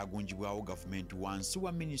 ekitongole ekyagunjibwawo gavumenti wansi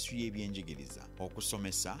wa Ministry y'ebyenjigiriza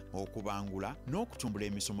okusomesa, okubangula n'okutumbula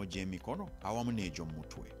emisomo gy'emikono awamu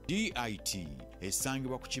n'egy'omutwe. DIT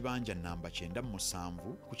esangibwa ku kibanja namba 97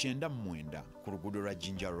 ku 99 ku luguudo lwa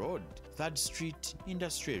Jinja Road, 3rd Street,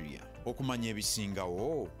 Industry Area. Okumanya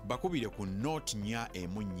ebisingawo bakubire ku note nya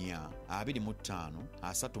emunya 25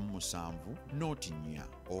 37 note nya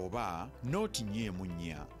oba note nya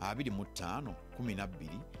emunya 25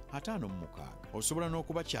 12 56. Osobola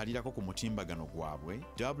n'okubakyalirako ku mutimbagano gwabwe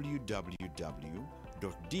www.dit.org.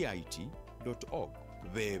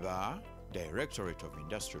 Beba Directorate of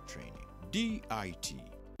Industrial Training, DIT.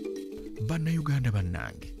 Bannayuganda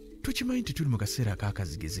bannange, tukimanyi nti tuli mu kaseera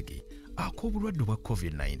ak'akazigizigi ak'obulwadde bwa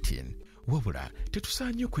COVID-19. Wabula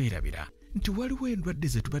tetusaanye kwerabira nti waliwo endwadde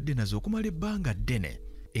ze tubadde nazo okumala ebbanga ddene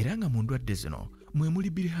era nga mu ndwadde zino mwe muli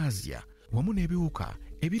bilharzia wamu n'ebiwuka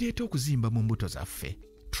ebireeta okuzimba mu mbuto zaffe.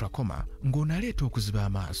 Trachoma ng'onaleeta okuziba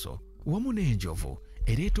amaaso wamu n'enjovu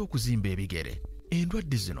ereeta okuzimba ebigere.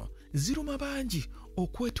 Endwadde zino ziruma bangi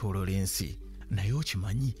okwetooloola ensi naye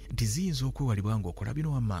okimanyi nti ziyinza okwewalibwa ng'okola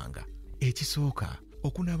bino wammanga. Ekisooka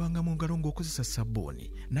okunaabanga mu ngalo ng'okozesa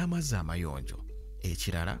sabbuuni n'amazzi amayonjo.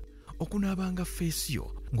 Ekirala okunaabanga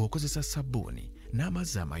feesiyo ng'okozesa sabbuuni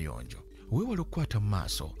n'amazzi amayonjo. Weewale okukwata mu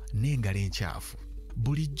maaso n'engalo enkyafu.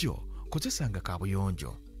 Bulijjo kozesanga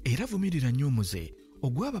kaabuyonjo era vumirira nnyo omuze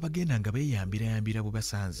ogw'abo abagenda nga beeyambirayambira bwe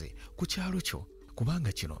basanze ku kyalo kyo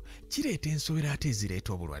kubanga kino kireeta ensowera ate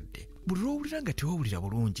ezireeta obulwadde. Buli lw'owulira nga tewawulira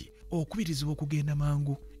bulungi okubirizibwa okugenda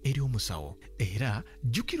mangu eri omusawo era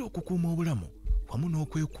jjukira okukuuma obulamu wamu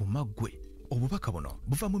n'okwekuuma ggwe. Obubaka buno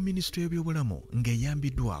buva mu minisitule y'ebyobulamu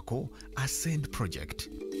ng'eyambiddwako Ascend Project.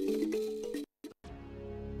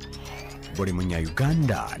 Buli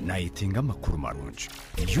munya-Uganda nayetenga amakulu marungi.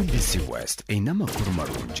 UBC West erina amakulu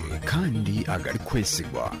marungi kandi agali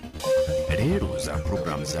kwesigwa. Leero za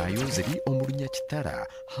puroguramu zaayo ziri omulunya kitara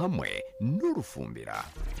hamwe n'olufumbira.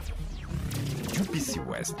 UBC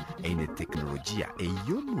West eine tekinologiya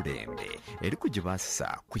ey'omulembe eri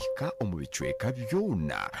kugibaasisa kuhika omu bicweka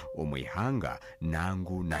byona omu ihanga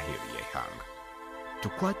nangu n'aheeru y'eihanga.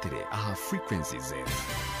 Tukwatire aha frequencies zetu.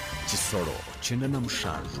 Kisoro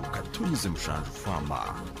 97.7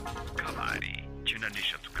 Fama. Kalari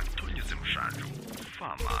 93.7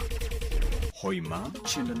 Fama. Hoima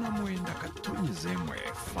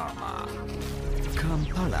 99.1 Fama.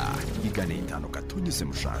 Kampala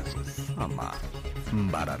 105.7 Fama.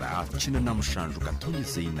 Mbarara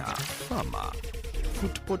 97.4 Fama.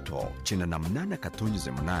 Futpoto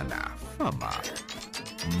 98.8 Fama.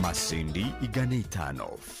 Masindi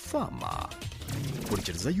 5 Fama.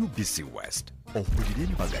 Kurikiriza UBC West ohulire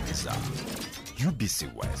embaganiza. UBC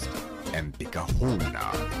West empika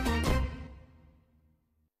huna.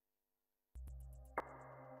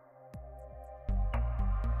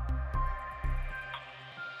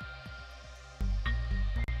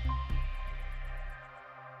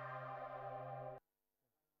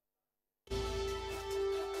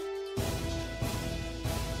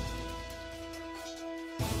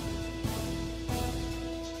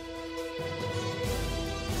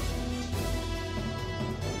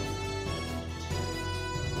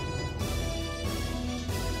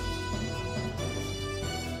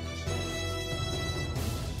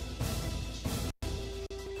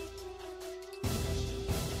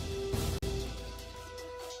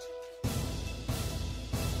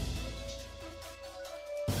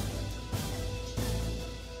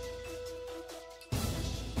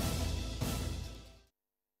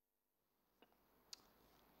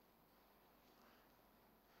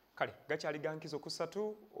 Kale gakyali gankizo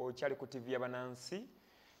kusatu okyali ku TV y'abanansi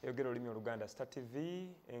eyogera olulimi Oluganda Star TV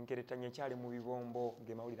enkeretanya ekyali mu bibombo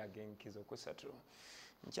gemawulira genkizo kusatu.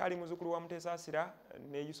 Nkyali muzukulu wa Mutesaasira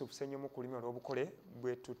ne Yusuf Senyomu ku lulimi olw'obukole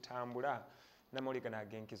bwe tutambula n'amawulire gano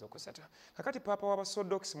agenkizo kusatu. Kakati Papa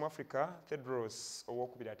w'Abasodox mu Africa Tedros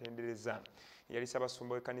owokubiri atendereza yali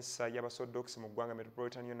Ssaabasumba w'ekkanisa y'Abasodox mu ggwanga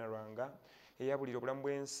Metropolitan Yonarwanga eyabulira obulamu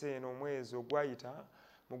bw'ensi eno omwezi ogwayita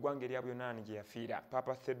mu ggwanga erya Buyonaani gye yafiira.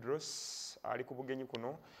 Papa Tedros ali ku bugenyi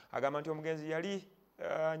kuno agamba nti omugenzi yali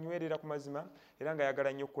anywerera ku mazima era nga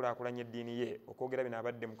ayagala nnyo okukulaakulanya eddiini ye. Okwogera bino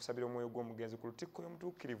abadde mu kusabira omwoyo gw'omugenzi ku lutikko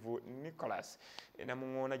y'omutuukirivu Nicholas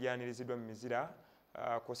Namuŋŋoona gy'aniriziddwa mu mizira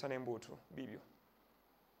kw'ossa n'embuutu biibyo.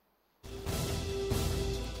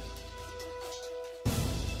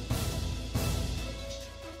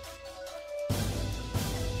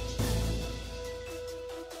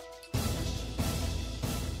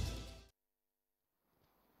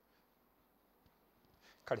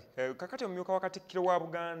 Kale kakati omumyuka wa Katikkiro wa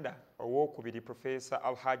Buganda owokubiri Profesa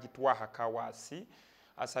Alhaji Twaha Kawasi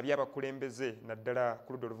asabye abakulembeze naddala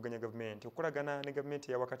ku ludda oluvuganya gavumenti okulagana ne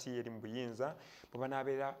gavumenti ya wakati eri mu buyinza bwe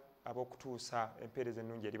banaabeera ab'okutuusa empeereza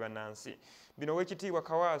ennungi eri bannansi. Bino Oweekitiibwa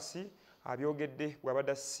Kawasi abyogedde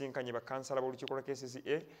bw'abadde asisinkanye bakansala b'olukiiko lwa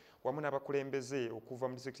KCCA wamu n'abakulembeze okuva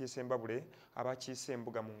mu disitulikiti y'e Ssembabule abakiise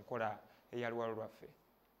embuga mu nkola eya Luwalo lwaffe.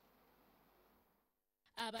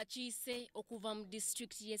 Abakiise okuva mu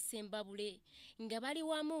disitulikiti y'e Ssembabule nga bali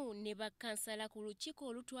wamu ne bakansala ku lukiiko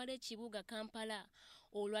olutwala ekibuga Kampala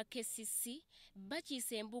olwa KCC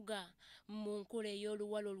bakiise embuga mu nkola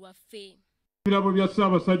ey'Oluwalo lwaffe. Ebirabo bya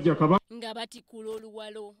Ssaabasajja Kabaka nga batikula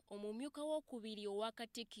oluwalo omumyuka w'okubiri owa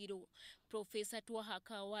Katikkiro Profesa Twaha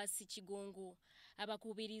Kawasi Kigongo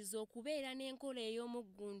abakubiriza okubeera n'enkola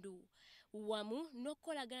ey'omuggundu wamu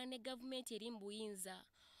n'okukolagana ne gavumenti eri mu buyinza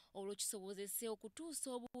olwo kisobozese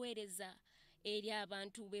okutuusa obuweereza eri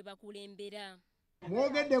abantu be bakulembera.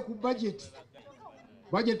 Mwogedde ku budget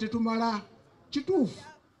tetumala kituufu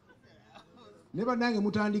ne bannange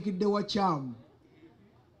mutandikidde wa kyamu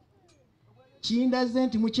kindaze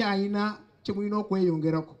nti mukyayina kye mulina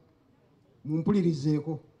okweyongerako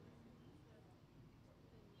mumpulirizeeko.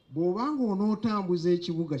 Bw'obanga onootambuza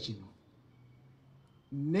ekibuga kino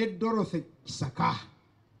ne Dorothy Kisaka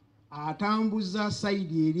atambuza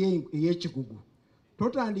sayidi eri ey'ekikugu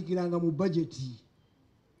totandikiranga mu bajeti.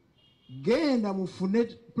 Genda mufune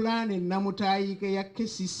plan ennamutayiike ya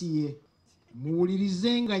KCCA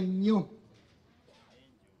muwulirizenga nnyo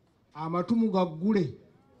amatumu gaggule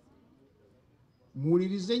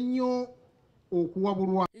muwulirize nnyo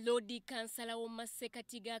okuwabulwa. Lodi kansala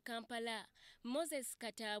w'omasekati ga Kampala Moses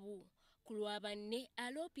Katabu ku Lwabanne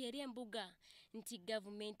aloopye eri embuga nti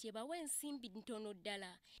gavumenti ebawa ensimbi ntono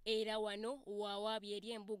ddala era wano waawaabye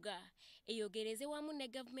eri embuga eyogereze wamu ne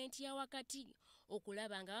gavumenti ya wakati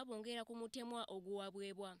okulaba nga babongera ku mutemwa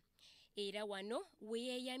oguwabwebwa era wano we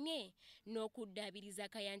yeeyamye n'okuddaabiriza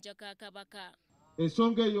kayanja ka Kabaka.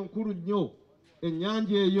 Ensonga eyo nkulu nnyo,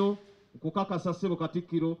 ennyanja eyo nkukakasa ssebo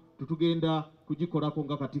Katikkiro tutugenda kugikolako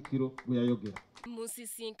nga Katikkiro bwe yayogera. Mu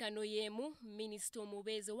nsisinkano y'emu minisita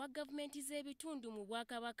omubeezi wa gavumenti z'ebitundu mu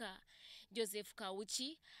Bwakabaka Joseph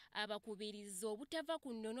Kawuki abakubiriza obutava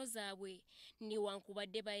ku nnono zaabwe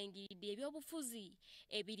newankubadde bayingiridde ebyobufuzi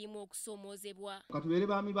ebirimu okusoomoozebwa. Katubeere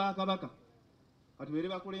baami ba Kabaka, katubeere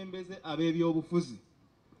bakulembeze ab'ebyobufuzi,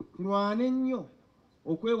 tulwane nnyo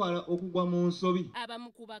okwewala okugwa mu nsobi. Abamu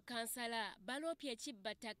ku bakansala baloopye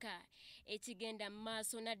ekibbataka ekigenda mu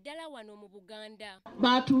maaso naddala wano mu Buganda.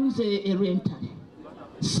 Batunze erentale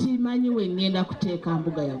simanyi we ngenda kuteeka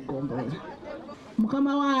mbuga ya Ggombolola.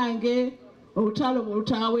 Mukama wange olutalo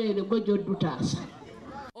olutaweere gwe gy'oddutaasa.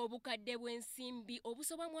 Obukadde bw'ensimbi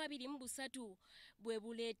obusoba mu 23 bwe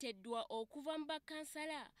buleeteddwa okuva mu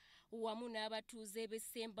bakansala wamu n'abatuuze b'e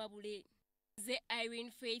Ssembabule. Ze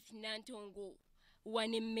Irene Faith Nantongo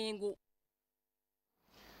wane Mengo.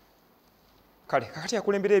 Kale kakati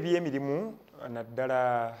akulembera eby'emirimu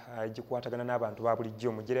naddala egikwatagana n'abantu ba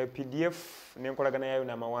bulijjo mu ggera PDF n'enkolagana yayo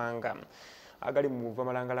n'amawanga agali mu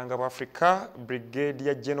buvaamalangalanga bwa Africa.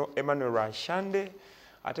 Brigadier General Emmanuel Rashande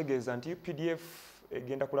ategeeza nti PDF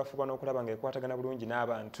egenda kulafuba n'okulaba nga ekwatagana bulungi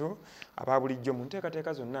n'abantu aba bulijjo mu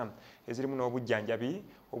nteekateeka zonna ezirimu n'obujjanjabi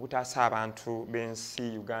obutaasa abantu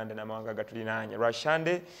b'ensi Uganda n'amawanga gatulinaanye.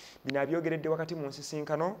 Rashande bino abyogeredde wakati mu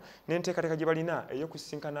nsisinkano n'enteekateeka gye balina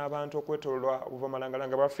ey'okusisinkana abantu okwetoololwa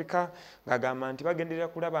obuvaamalangalanga bwa Africa ng'agamba nti bagenderera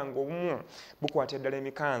kulaba ng'obumu bukwata eddala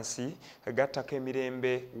emikansi gattako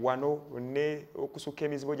emirembe wano ne okusukka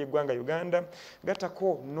emizibo gy'eggwanga Uganda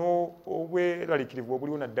gattako n'obweraliikirivu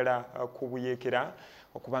obuliwo naddala ku buyeekera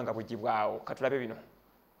okubanga bugibwawo. Katulabe bino.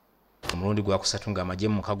 Omulundi gwa kusatu nga amagye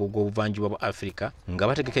mu mukago gw'obuvanjuba bwa Africa nga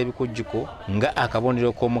bategeka ebikujjuko nga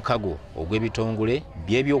akabonero k'omukago ogw'ebitongole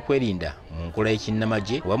by'ebyokwerinda mu nkola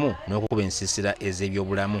y'ekinnamagye wamu n'okukuba ensiisira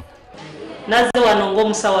ez'ebyobulamu. Nazze wano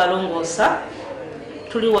ng'omusawo alongoosa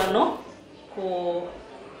tuli wano ku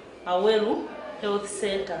Aweru Health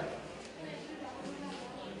Center.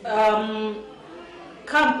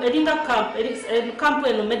 Camp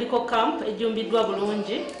eno medical camp ejjumbiddwa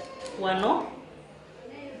bulungi wano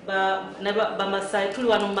Bamasai, tuli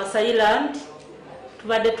wano mu Masai Land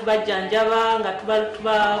tubadde tubajjanjaba nga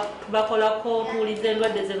tubakolako tuwuliza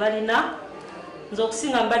endwadde ze balina. Nze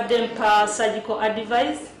okusinga mbadde mpa surgical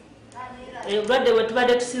advice endwadde we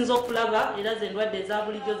tubadde tusinza okulaba era ze endwadde eza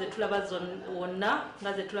bulijjo ze tulaba wonna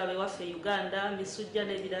nga ze tulaba ewaffe Uganda, misujja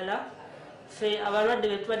n'ebirala. Ffe abalwadde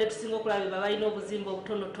be tubadde tusinga okulaba be balina obuzimba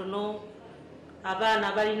obutonotono,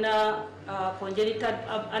 abaana balina congenital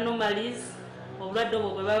anomalies, obulwadde obwo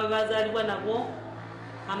bwe baba bazaalibwa nabwo,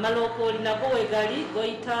 amalokooli nabwo wegali,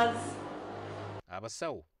 goiters.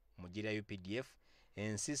 Abasawo mu ggera UPDF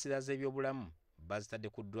ensiisira z'ebyobulamu bazitadde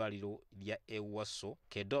ku ddwaliro lya Ewaso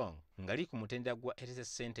Kedong nga liri ku mutendera gwa Etese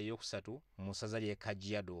Center ey'okusatu mu ssaza ly'e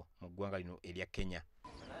Kajiado mu ggwanga lino erya Kenya.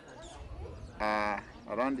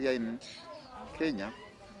 Around here in Kenya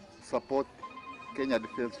support Kenya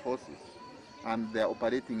Defence Forces and they are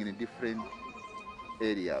operating in different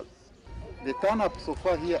areas. The turn up so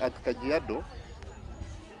far here at Kajiado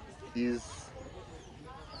is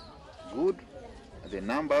good. The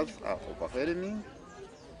numbers are overwhelming.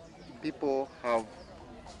 People have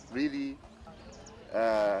really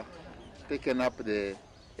taken up the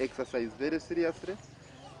exercise very seriously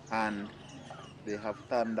and they have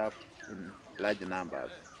turned up in large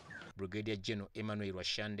numbers. Brigadier General Emmanuel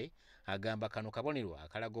Rashande agamba kano kabonero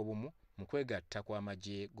akalaga obumu mu kwegatta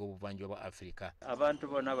kw'amagye g'obuvanjuba bwa Africa. Abantu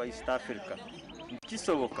bonna ba East Africa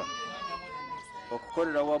kisoboka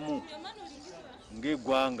okukolera wamu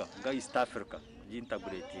ng'eggwanga nga East Africa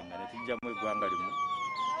gintegratinga ne tujjamu eggwanga limu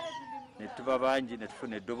ne tuba bangi ne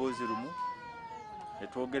tufuna eddoboozi lumu ne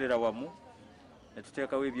twogerera wamu ne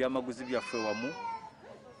tuteekawo ebyamaguzi byaffe wamu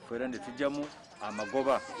fera ne tujjamu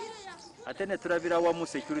amagoba ate ne tulabira wamu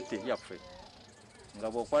security yaffe nga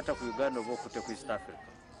bw'okwata ku Uganda oba okutte ku East Africa,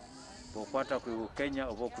 bw'okwata ku Kenya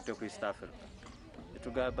oba okutte ku East Africa.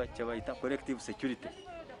 Netugamba kye bayita collective security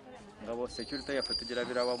nga bo security yaffe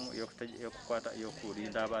tugirabira wamu y'okukwata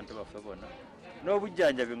y'okulinda abantu baffe bonna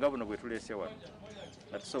n'obujjanjabi nga buno bwe tuleese wano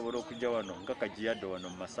nga tusobola okujja wano nga Kajiado wano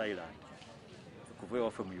mu Masai Land okuva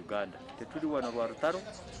ewaffe mu Uganda. Tetuli wano lwa lutalo,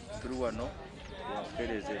 tuli wano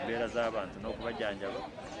okutereeza embeera z'abantu n'okubajjanjaba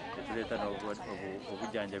tuleeta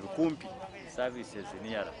n'obujjanjabi kumpi services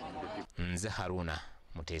nearer. Nze Haruna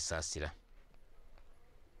Muteesasira.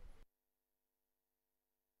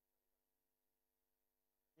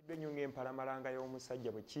 Enyunga empalamalanga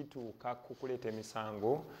y'omusajja bwe kituuka ku kuleeta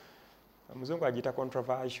emisango omuzungu agiyita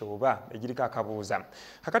controversial oba egiriko akabuuza.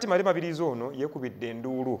 Kakati Male Mabirizi ono yeekubidde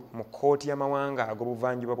enduulu mu kkooti y'amawanga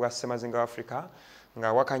ag'obuvanjuba bwa Ssemazinga wa Africa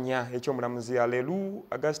ng'awakanya eky'omulamuzi Aleru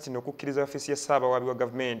Augustine okukkiriza ofiisi ya Ssaabawaabi wa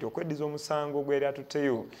gavumenti okweddiza omusango gw'eri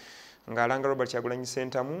atutteyo ng'alanga Robert Kyagulanyi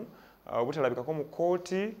Ssentamu obutalabikako mu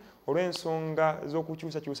kkooti olw'ensonga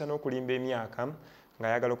z'okukyusakyusa n'okulimba emyaka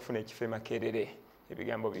ng'ayagala okufuna ekifo e Makerere.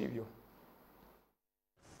 Ebigambo bibyo.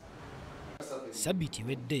 Sabiti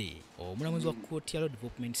wedde omulamuzi wa kkooti ya Law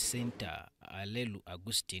Development Center Aleru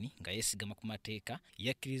Augustine nga yeesigama ku mateeka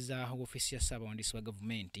yakkiriza ofiisi ya Ssaabawandiisi wa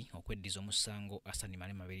gavumenti okweddiza omusango Hassan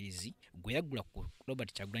Male Mabirizi gwe yaggula ku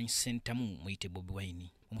Robert Kyagulanyi Ssentamu muyite Bobi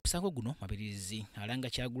Wine. Omusango guno Mabirizi alanga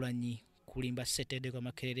Kyagulanyi kulimba Ssetendekwa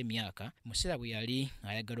Makerere myaka mu kiseera bwe yali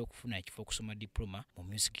ayagala okufuna ekifo okusoma diploma mu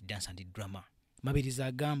music, dance and drama. Mabirizi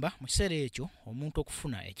agamba mu kiseera ekyo omuntu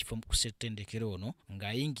okufuna ekifo ku ssettendekero ono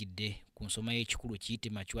ng'ayingidde ku nsoma y'ekikulu kiyite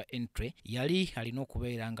Mature Entry yali alina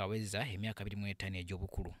okubeera ng'aweza emyaka 25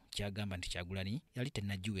 egy'obukulu. Kyagamba nti Kyagulanyi yali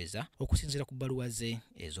tennagiweza okusinziira ku bbaluwa ze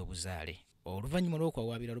ez'obuzaale. Oluvannyuma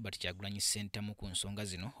lw'okwawaabira Robert Kyagulanyi Ssentamu ku nsonga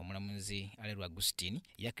zino, omulamuzi Aleru Augustine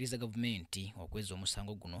yakkiriza gavumenti okweza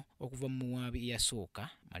omusango guno okuva mu muwaabi eyasooka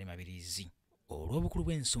Male Mabirizi. Olw'obukulu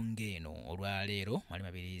bw'ensonga eno olwaleero Male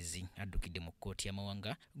Mabirizi addukidde mu kkooti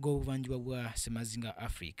y'amawanga g'obuvanjuba bwa Ssemazinga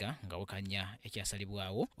Africa ng'awakanya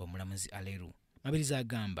ekyasalibwawo omulamuzi Aleru. Mabirizi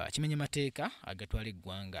agamba kimenya mateeka agatwala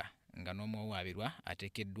eggwanga nga n'omuwawaabirwa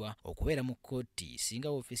ateekeddwa okubeera mu kkooti singa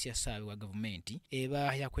ofiisi ya ssaabawe wa gavumenti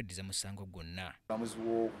eba yakweddiza musango gwonna. Omulamuzi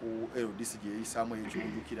w'oku LDC gye yayisaamu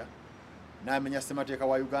ekiwunjukira n'amenya ssemateeka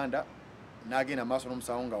wa Uganda n'agenda maaso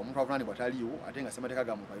n'omusango nga omuntu avunaanibwa taliiwo ate nga ssemateeka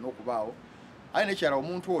ga muntu alina okubaawo. Aye nekyala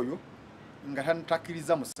omuntu oyo nga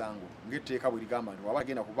takkiriza musango ng'etteeka bwe ligamba nti waba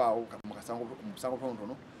agenda kubaawo mu musango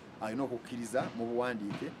tonotono alina okukkiriza mu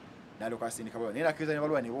buwandiike n'alyoka asindika baluwa naye nakkiriza ne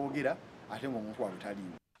baluwa ne boogera ate ng'omuntu waabwe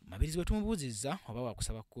taliiwo. Mabirizi bwe tumubuuzizza oba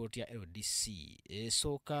waakusaba kkooti ya LDC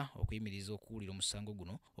esooka okuyimiriza okuwulira omusango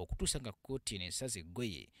guno okutuusa nga kkooti eno esaze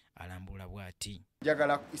eggoye alambula bw'ati.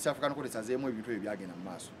 Njagala East African Court esazeemu ebintu ebyo byagenda mu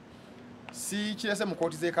maaso. Si kirese mu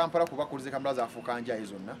kkooti z'e Kampala kuba kkooti z'e Kampala zaafuuka njayi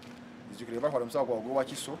zonna. Zikire bakwala omusango gw'ogwa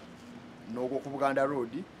Kiso n'ogw'oku Buganda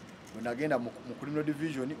Road bwe nagenda mu Criminal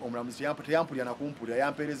Division omulamuzi teyampulira na kumpulira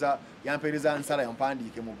yampeereza nsala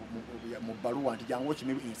yampandiike mu bbaluwa nti jangu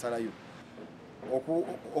okime ensala yo.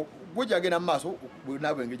 Gwe gyagenda mu maaso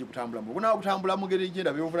nabwe engeri gikutambulamu. Bwe naakutambula mu ngeri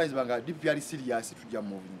genda by'obuvunaanyizibwa nga DPR serious tujja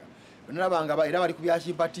muvinga. Bwe nalabanga era bali ku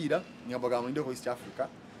byakimpatiira nga bagamba ndeko East Africa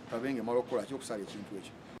twabenge mala okukola ky'okusala ekintu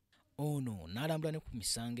ekyo. Ono n'alambula ne ku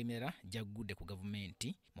misango emirala gy'aggudde ku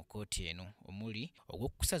gavumenti mu kkooti eno omuli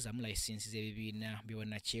ogw'okusazaamu layisinsi z'ebibiina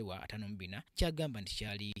by'obwannakyewa 54 kyagamba nti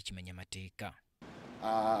kyali kimenya mateeka.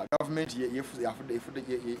 Gavumenti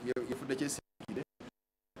yefudde kyesigire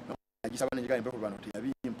agisaba n'egigala empeku bano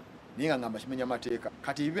teyabimpa naye nga ngamba kimenya mateeka.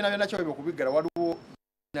 Kati ebibiina by'obwannakyewa byo kubiggala waliwo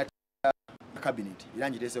cabinet era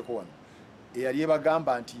ngiteeseko wano eyali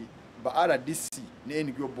ebagamba nti ba RDC ne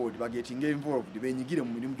NGO board bagetinga involved benyigire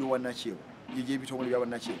mu mirimu gy'obwannakyewa egy'ebitongole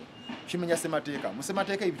by'obwannakyewa. Kimenya ssemateeka. Mu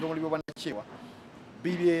ssemateeka ebitongole by'obwannakyewa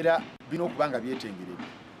bibeera bina okuba nga byetengeredde,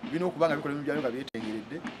 bina okuba nga bikola emirimu byabyo nga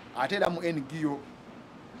byetengeredde ate era mu NGO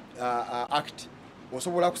act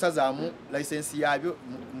osobola kusazaamu layisensi yaabyo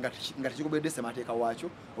nga tekigobedde ssemateeka waakyo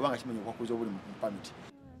oba nga kimenya okwakuliza obuli mu pamiti.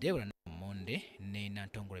 Deborah Monde ne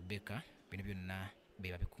Nantongo Rebecca bino byonna be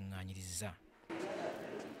babikuŋŋaanyiriza.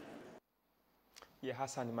 Ye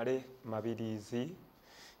Hassan Male Mabirizi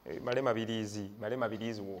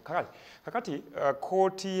wo kakati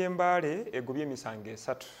kkooti y'Embaale egobye emisango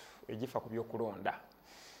 3 egifa ku by'okulonda.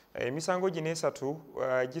 Emisango gino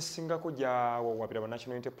 3 gisingako gyawawaabira ba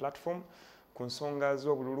National Unity Platform ku nsonga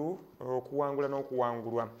z'obululu okuwangula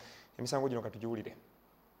n'okuwangulwa. Emisango gino katugiwulire.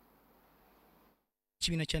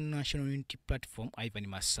 Kibiina kya National Unity Platform Ivan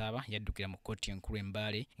Masaba yaddukira mu kkooti enkulu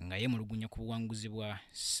Embaale nga yeemulugunya ku buwanguzi bwa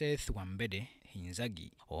Seth Wambede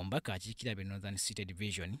Hinzagi omubaka akiikirira be Northern City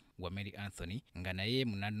Division wa Mary Anthony nga naye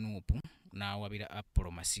munanuupu n'awabira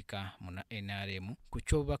Apollo Masika muna NRM ku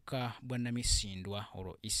kyobubaka bwa Namisindwa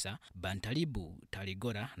olwo Isa Bantalibu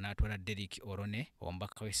Taligora n'atwala Derek Orone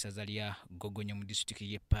omubaka w'essaza lya Gogonyo mu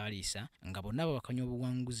disitulikiti y'e Paalisa nga bonna babakanya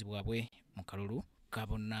obuwanguzi bwabwe mu kalulu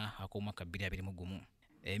kabona ak'omwaka 2021.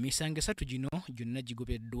 Emisango 3 gino gyonna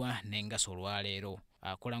gigobeddwa n'engaso olwaleero.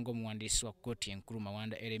 Akola ng'omuwandiisi wa kkooti enkulu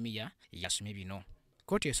Mawanda Eremiya yasomye bino.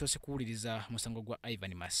 kkooti esoose kuwuliriza musango gwa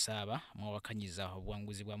Ivan Masaba mwawakanyiza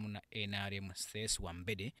obuwanguzi bwamu na NRM Sses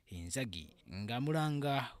Wambede Inzagi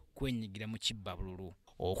ng'amulanga kwenyigira mu kibba bululu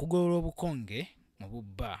okugolola obukonge mu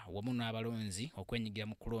bubba wamu n'abalonzi okwenyigira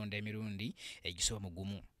mu kulonda emirundi egisoba mu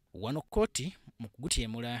gumu. Wano kkooti mu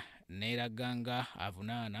kugutyemula neeraganga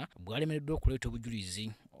avunaana bw'alemereddwa okuleeta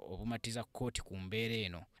obujulizi obumatiza kkooti ku mbeera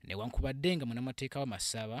eno newankubadde nga munnamateeka wa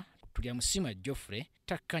Masaba tulya musima Geoffrey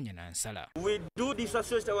takkanya na nsala. We do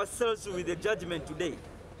disassociate ourselves with the judgment today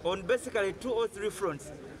on basically 2 or 3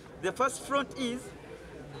 fronts. The first front is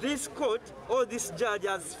this court or this judge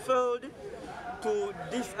has failed to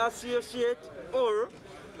disassociate or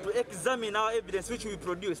to examine our evidence which we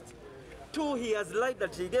produced. 2, he has lied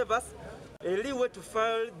that he gave us a leeway to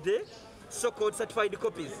file the so-called certified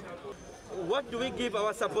copies. What do we give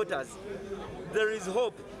our supporters? There is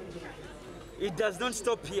hope. It does not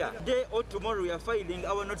stop here. Today or tomorrow we are filing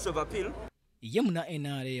our notice of appeal. Ye muna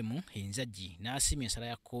NRM Inzagi n'asimya ensala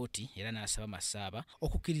ya kkooti era n'asaba Masaba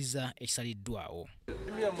okukkiriza ekisaliddwawo.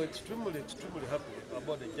 I am extremely happy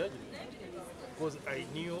about the judgment because I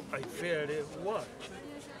knew I fairly won.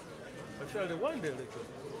 I fairly won the election.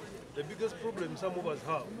 The biggest problem some of us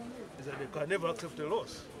have is that they can never accept a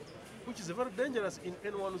loss, which is very dangerous in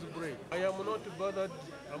anyone's brain. I am not bothered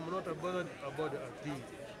about the appeal.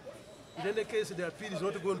 In any case, the appeal is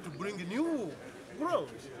not going to bring new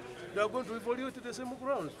grounds. They are going to evaluate the same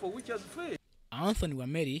grounds for which has failed. Anthony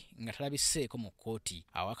Wameri nga talabiseeko mu kkooti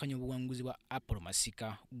awakanya obuwanguzi bwa Apollo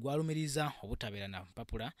Masika gwalumiriza obutabeera na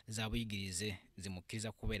mpapula za buyigirize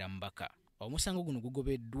zimukkiriza kubeera mbaka. Omusango guno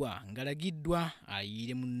gugobeddwa ngalagiddwa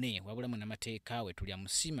ayiire munne wabula munnamateeka we tulya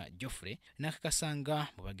musima Geoffrey n'akakasanga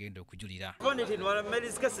bwe bagenda okujulira.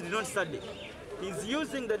 Wameri's case did not study. He's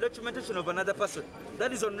using the documentation of another person.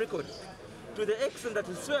 That is on record. To the extent that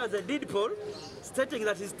he swears a deed poll stating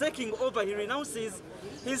that he's taking over, he renounces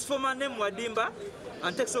his former name Wadimba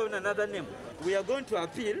and takes on another name. We are going to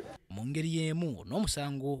appeal. Mu ngeri y'emu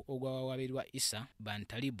n'omusango ogwawabirwa Isa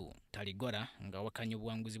Bantalibu Taligora nga wakanya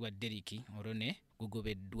obuwanguzi bwa Deriki Orone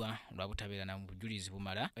gugobeddwa lwa butabeera na bujulizi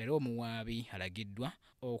bumala era omuwaabi alagiddwa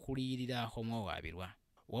okuliyirira omwawaabirwa.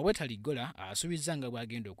 Wabwe Taligora asuubiza nga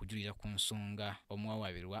bw'agenda okujulira ku nsonga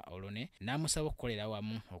omwawaabirwa Orone n'amusaba okukolera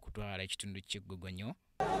wamu okutwala ekitundu ky'eggogonyo.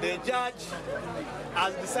 The judge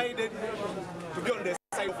has decided to be on the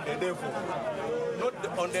side of the devil,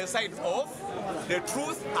 not on the side of the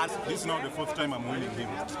truth. And this is now the 4th time I'm winning him.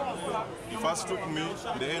 He first took me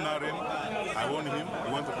to the NRM, I won him.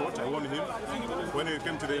 He went to court, I won him. When he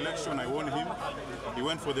came to the election, I won him. He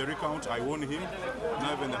went for the recount, I won him.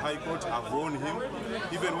 Now even the High Court, I've won him.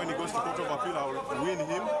 Even when he goes to Court of Appeal, I'll win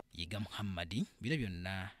him. Yiga Muhammadi bino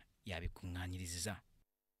byonna yabikuŋŋaanyiriza.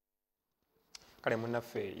 Kale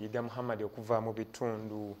munnaffe Yiga Muhammadi okuva mu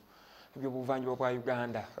bitundu by'obuvanjuba bwa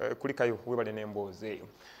Uganda kulikayo webale n'emboozi.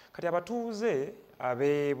 Kati abatuuze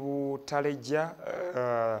ab'e Butaleja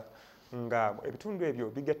nga ebitundu ebyo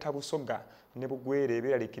bigatta Busoga ne Bugwere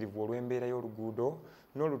ebyeraliikirivu olw'embeera y'oluguudo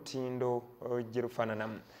n'olutindo gye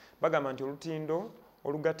lufaananamu. Bagamba nti olutindo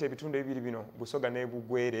olugatta ebitundu ebibiri bino Busoga ne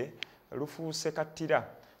Bugwere lufuuse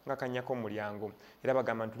kattira nga kanyako mulyango era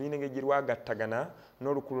bagamba nti luyina engeri gye lwagattagana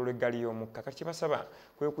n'olukulo lw'eggaali y'omukka. Kati kye basaba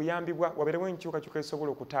kwe kuyambibwa wabeerewo enkyukakyuka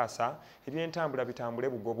ezisobola okutaasa ebyentambula bitambule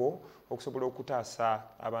bugobo okusobola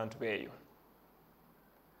okutaasa abantu beeyo.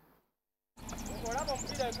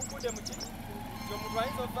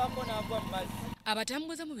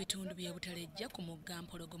 Abatambuza mu bitundu bya Butalejja ku mugga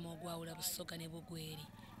Mpologoma ogwawula Busoga ne Bugweri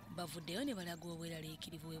bavuddeyo ne balaga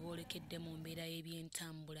obweraliikirivu bwe boolekedde mu mbeera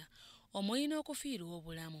y'ebyentambula omulina okufiirwa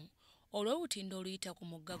obulamu olw'olutindo oluyita ku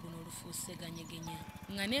mugga guno olufuuse ganyegenya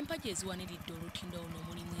nga n'empagi eziwaniridde olutindo luno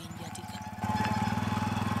mulimu enjatika.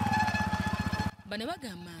 Bano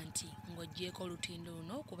bagamba nti ng'oggyeko olutindo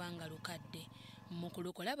luno okubanga lukadde mu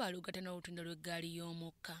kulukola baalugatta n'olutindo lw'eggaali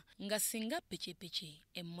y'omukka nga singa pikipiki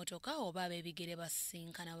emmotoka oba ab'ebigere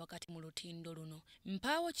basinkana wakati mu lutindo luno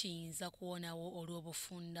mpaawo kiyinza kuwonawo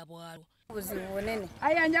olw'obufunda bwalwo. Obuzibu bunene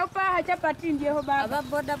ayanja kupaaha kyapati ndyeho baba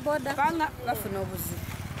bodaboda bafuna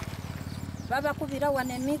obuzibu babakubira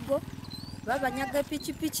wana emigo babanyaga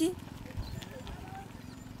pikipiki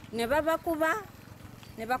ne babakuba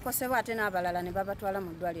ne bakosebwa ate n'abalala ne babatwala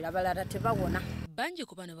mu ddwaliro abalala tebawona. Bangi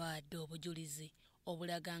ku bano bawadde obujulizi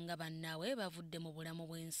obulaga nga bannaabwe bavudde mu bulamu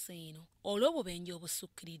bw'ensi eno olw'obubenje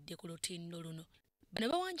obusukkiridde ku lutindo luno. Bano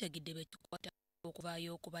bawanjagidde betukwata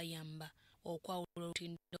okuvaayo okubayamba okwawula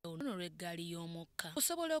olutindo luno lw'eggaali y'omukka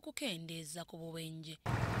kusobola okukendeeza ku bubenje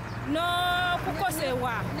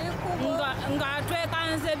n'okukosebwa nga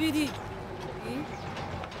twekanze biri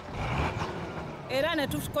era ne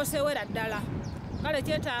tukosewera ddala. Kale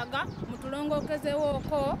kyetaaga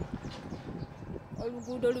tulongokezewooko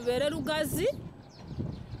oluguudo lubeere lugazi,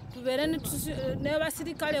 tubeere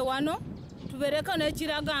n'abasirikale wano, tubeereko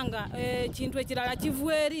n'ekiraga nga ekintu ekirala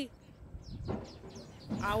kiva eri,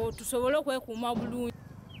 awo tusobole okwekuuma bulungi.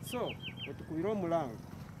 So wetukubire omulango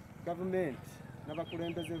gavumenti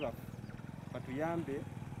n'abakulembeze baffe batuyambe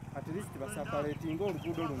at least basapaletinga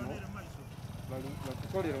oluguudo luno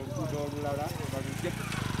batukolera oluguudo olulala balugye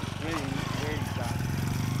weyita.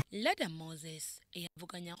 Lada Moses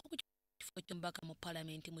eyavuganyako ku kifo ky'omubaka mu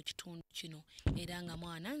palamenti mu kitundu kino era nga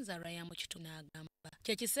mwana nzalwa ya mu kitundu n'agamba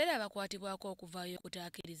kyekiseera abakwatibwako okuvaayo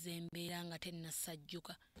okutaakiriza embeera nga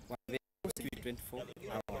tennasajjuka.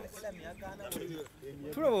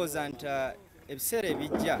 Tulowooza nti ebiseera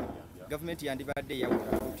ebijja gavumenti yandibadde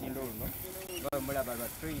eyawula olutindo luno mulaba lwa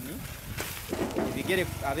traini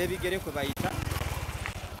ab'ebigere kwe bayita,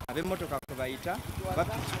 ab'emmotoka kwe bayita,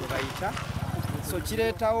 abapiki kwe bayita, so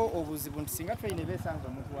kireetawo obuzibu nti singa traini beesanga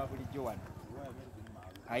omuntu wa bulijjo wano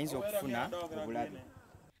ayinza okufuna obulabe.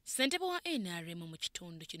 Ssentebe wa NRM mu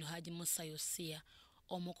kitundu kino Haji Musa Yosia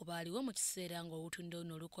omu ku baaliwo mu kiseera ng'olutindo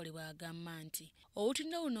luno lukolebwa agamba nti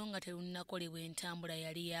olutindo luno nga terunnakolebwa entambula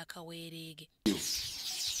yali yakaweereege.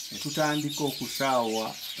 Ne tutandika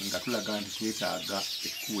okusaawa nga tulaga nti twetaaga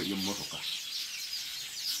ekkubo ery'emmotoka.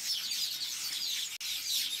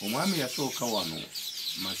 Omwami yasooka wano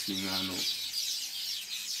Masiŋŋaano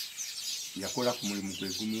yakola ku mulimu gwe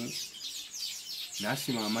gumu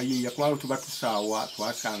n'asima amayinja kwalo tuba tusaawa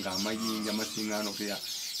twasanga amayinja Masiŋŋaano ge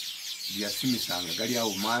yasimisanga gali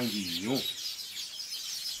awo mangi nnyo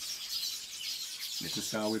ne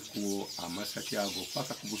tusaawa ekkubo amasati ago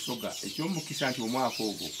paka ku Busoga. Ekyomukisa nti omwaka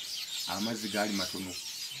ogwo amazzi gaali matono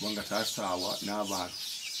kubanga taasaawa n'abantu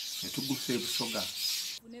ne tugusa e Busoga.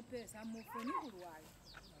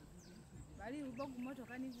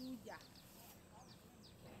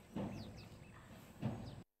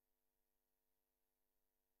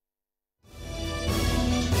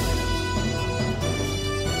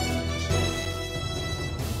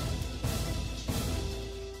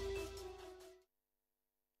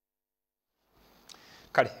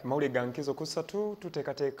 Kale mawulire ga nkizo ku ssatu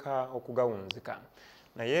tuteekateeka okugawunzika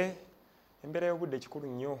naye embeera y'obudde kikulu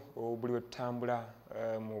nnyo buli we tutambula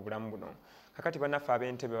mu bulamu buno. Kakati bannaffe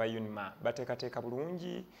ab'Entebbe ba UNIMA bateekateeka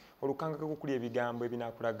bulungi olukanga okuli ebigambo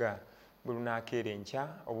ebinaakulaga bwe lunaakeera enkya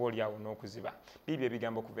oba oliawo n'okuziba. Biibyo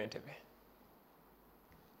ebigambo kuva Entebbe.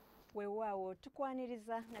 Weewaawo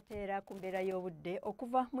tukwaniriza nateera ku mbeera y'obudde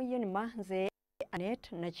okuva mu UNIMA nze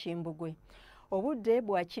Anet Nakimbugwe. Obudde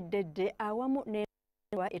bwakiddedde awamu ne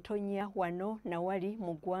etonya wano nawali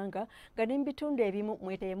mu ggwanga nga n'ebitundu ebimu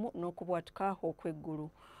mweteemu n'okubwatuka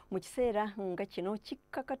okw'eggulu. Mu kiseera nga kino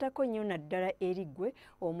kikkakatako nnyo naddala eriggwe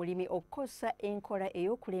omulimi okukozesa enkola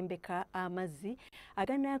ey'okulembeka amazzi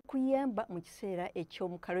aganaakuyamba mu kiseera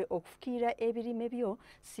eky'omukalwe okufukiira ebirime byo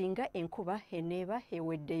singa enkuba eneeba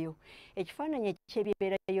eweddeyo. Ekifaananyi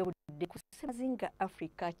ky'ebyembeera y'obudde ku Ssemazinga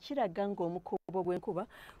Africa kiraga ng'omukuubo gw'enkuba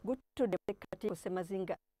gutudde mu kati ku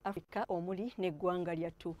Ssemazinga Africa omuli n'eggwanga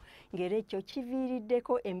lyattu ng'era ekyo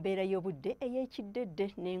kiviiriddeko embeera y'obudde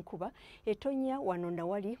ey'ekiddedde n'enkuba etonya wano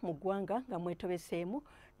nawali mu ggwanga nga mwetobeseemu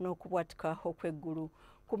n'okubwatuka okw'eggulu.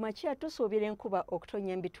 Ku makya tusuubira enkuba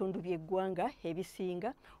okutonya mu bitundu by'eggwanga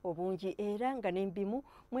ebisinga obungi era nga n'ebimu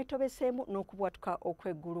mwetobeseemu n'okubwatuka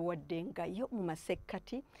okw'eggulu wadde nga yo mu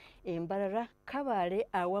masekkati Embarara, Kabaale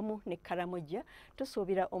awamu ne Karamoja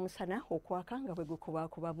tusuubira omusana okwaka nga bwe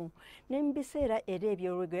gukubaakubamu. Ne mu biseera era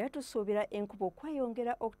eby'olweggulo tusuubira enkuba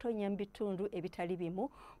okweyongera okutonya mu bitundu ebitali bimu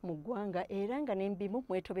mu ggwanga era nga n'ebimu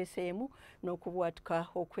mwetobeseemu n'okubwatuka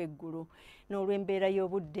okw'eggulu. N'olw'embeera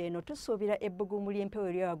y'obudde eno tusuubira ebbugumu ly'empewo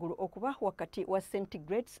ery'awaggulu okuba wakati wa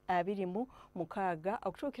centigrades 26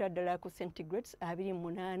 okutuukira ddala ku centigrades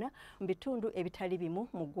 28 mu bitundu ebitali bimu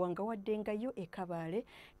mu ggwanga wadde nga yo e Kabaale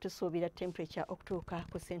tusuubira temperature okutuuka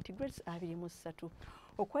ku centigrades 23.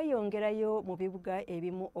 Okweyongerayo mu bibuga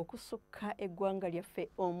ebimu okusukka eggwanga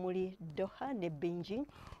lyaffe omuli Doha ne Beijing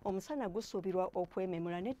omusana gusuubirwa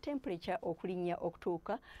okwememula ne temperature okulinnya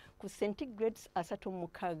okutuuka ku centigrades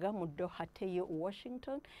 36 mu Doha teyo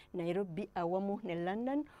Washington, Nairobi awamu ne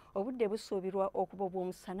London. Obudde busuubirwa okuba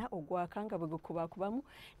obw'omusana ogwaka nga bwe gukubaakubamu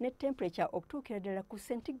ne temperature okutuukira ddala ku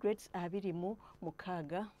centigrades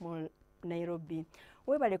 26 mu Nairobi.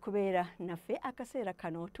 Weebale kubeera naffe akaseera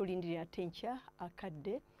kano tulindirira ate enkya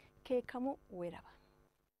akadde ke kamu weeraba.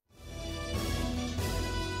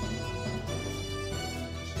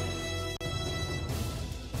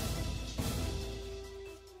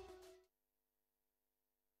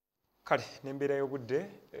 Kale n'embeera y'obudde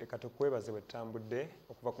katukwebaze bwe tutambudde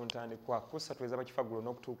okuva ku ntandikwa ku ssatu ez'abakifagulo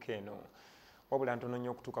n'okutuuka eno wabula ntono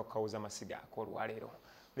nnyo okutuuka ku kawuza masiga ak'olwaleero.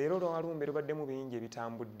 Leero olwalumbe lubaddemu bingi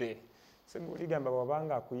ebitambudde. Sseggo ligamba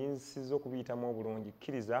bw'abanga akuyinsiza okubiyitamu obulungi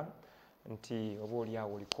kkiriza nti oba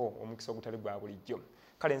oliawo oliko omukisa ogutali gwa bulijjo.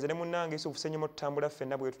 Kale nze ne munnange Yusufu Ssenyomo tutambula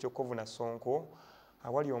ffenna bwe tutyo Kovuna Sonko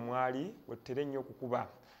awali omwali wettere nnyo okukuba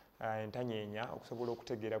entanyeenya okusobola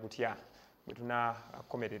okutegeera kutya bwe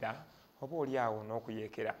tunaakomerera oba oliawo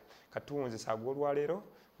n'okuyeekera. Katuwunzisa ag'olwaleero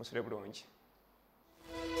musule bulungi.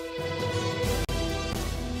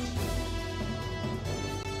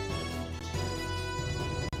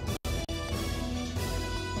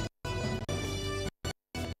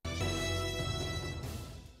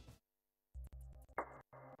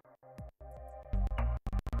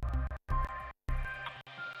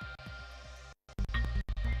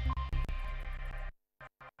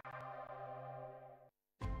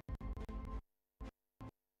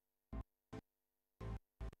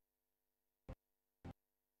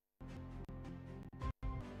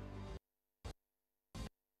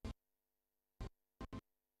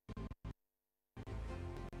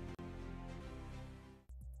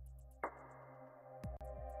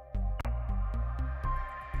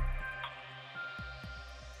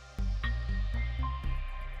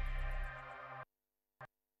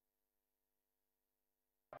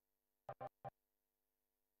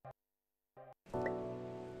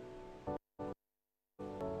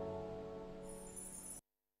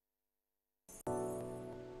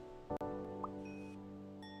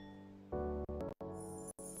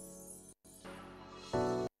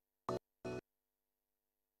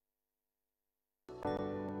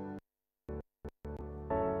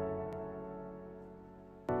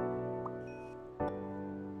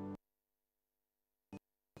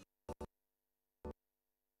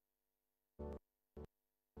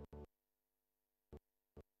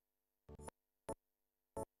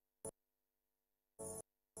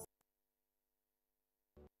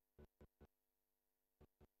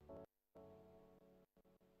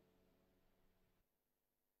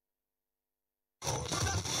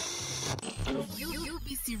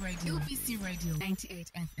 UBC Radio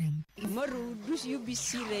 98 FM. Moru dus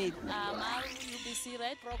UBC Radio. Maru UBC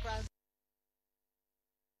Radio program.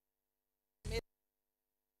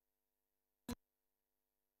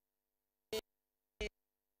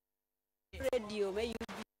 Radio where you.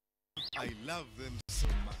 I love them so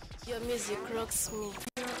much. Your music rocks me.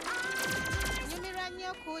 Nyumirwa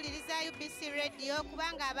nnyo kuwuliriza UBC Radio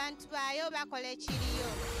kubanga abantu baayo bakola ekiriyo.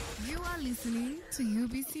 You are listening to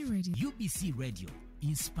UBC Radio. UBC Radio,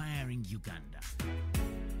 inspiring Uganda.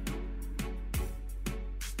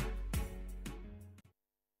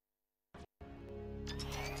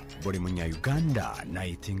 Buli munya-Uganda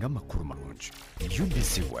nayetenga amakuru marungi.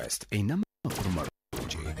 UBC West eyina amakuru marungi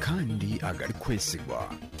kandi agali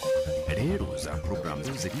kwesigwa. Leero za programu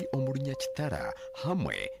ziri omulunya kitara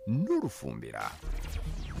hamwe n'orufumbira.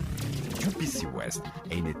 UBC West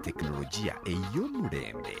eyina tekinologiya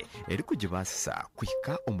ey'omulembe eri kugibasisa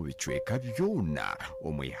kuhika omu bicweka byona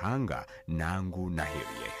omu ihanga nangu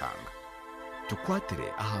n'aheeru y'eihanga.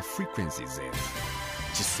 Tukwatire aha frequencies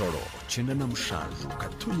Kisoro 97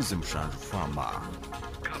 katonyize mushanju fama.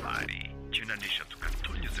 Kabari 93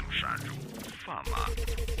 katonyize mushanju fama.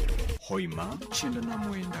 Hoima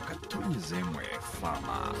 99 katonyize mwe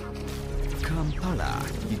fama. Kampala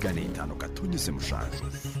 105 katonyize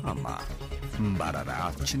mushanju fama.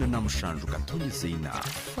 Mbarara 97 katonyize ina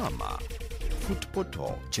fama.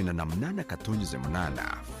 Footpoto 98 katonyize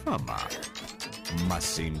munana fama.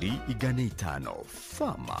 Masindi 105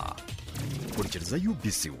 fama. Kurikiriza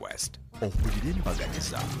UBC West ohulire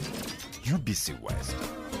embaganiza. UBC West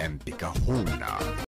empika huna.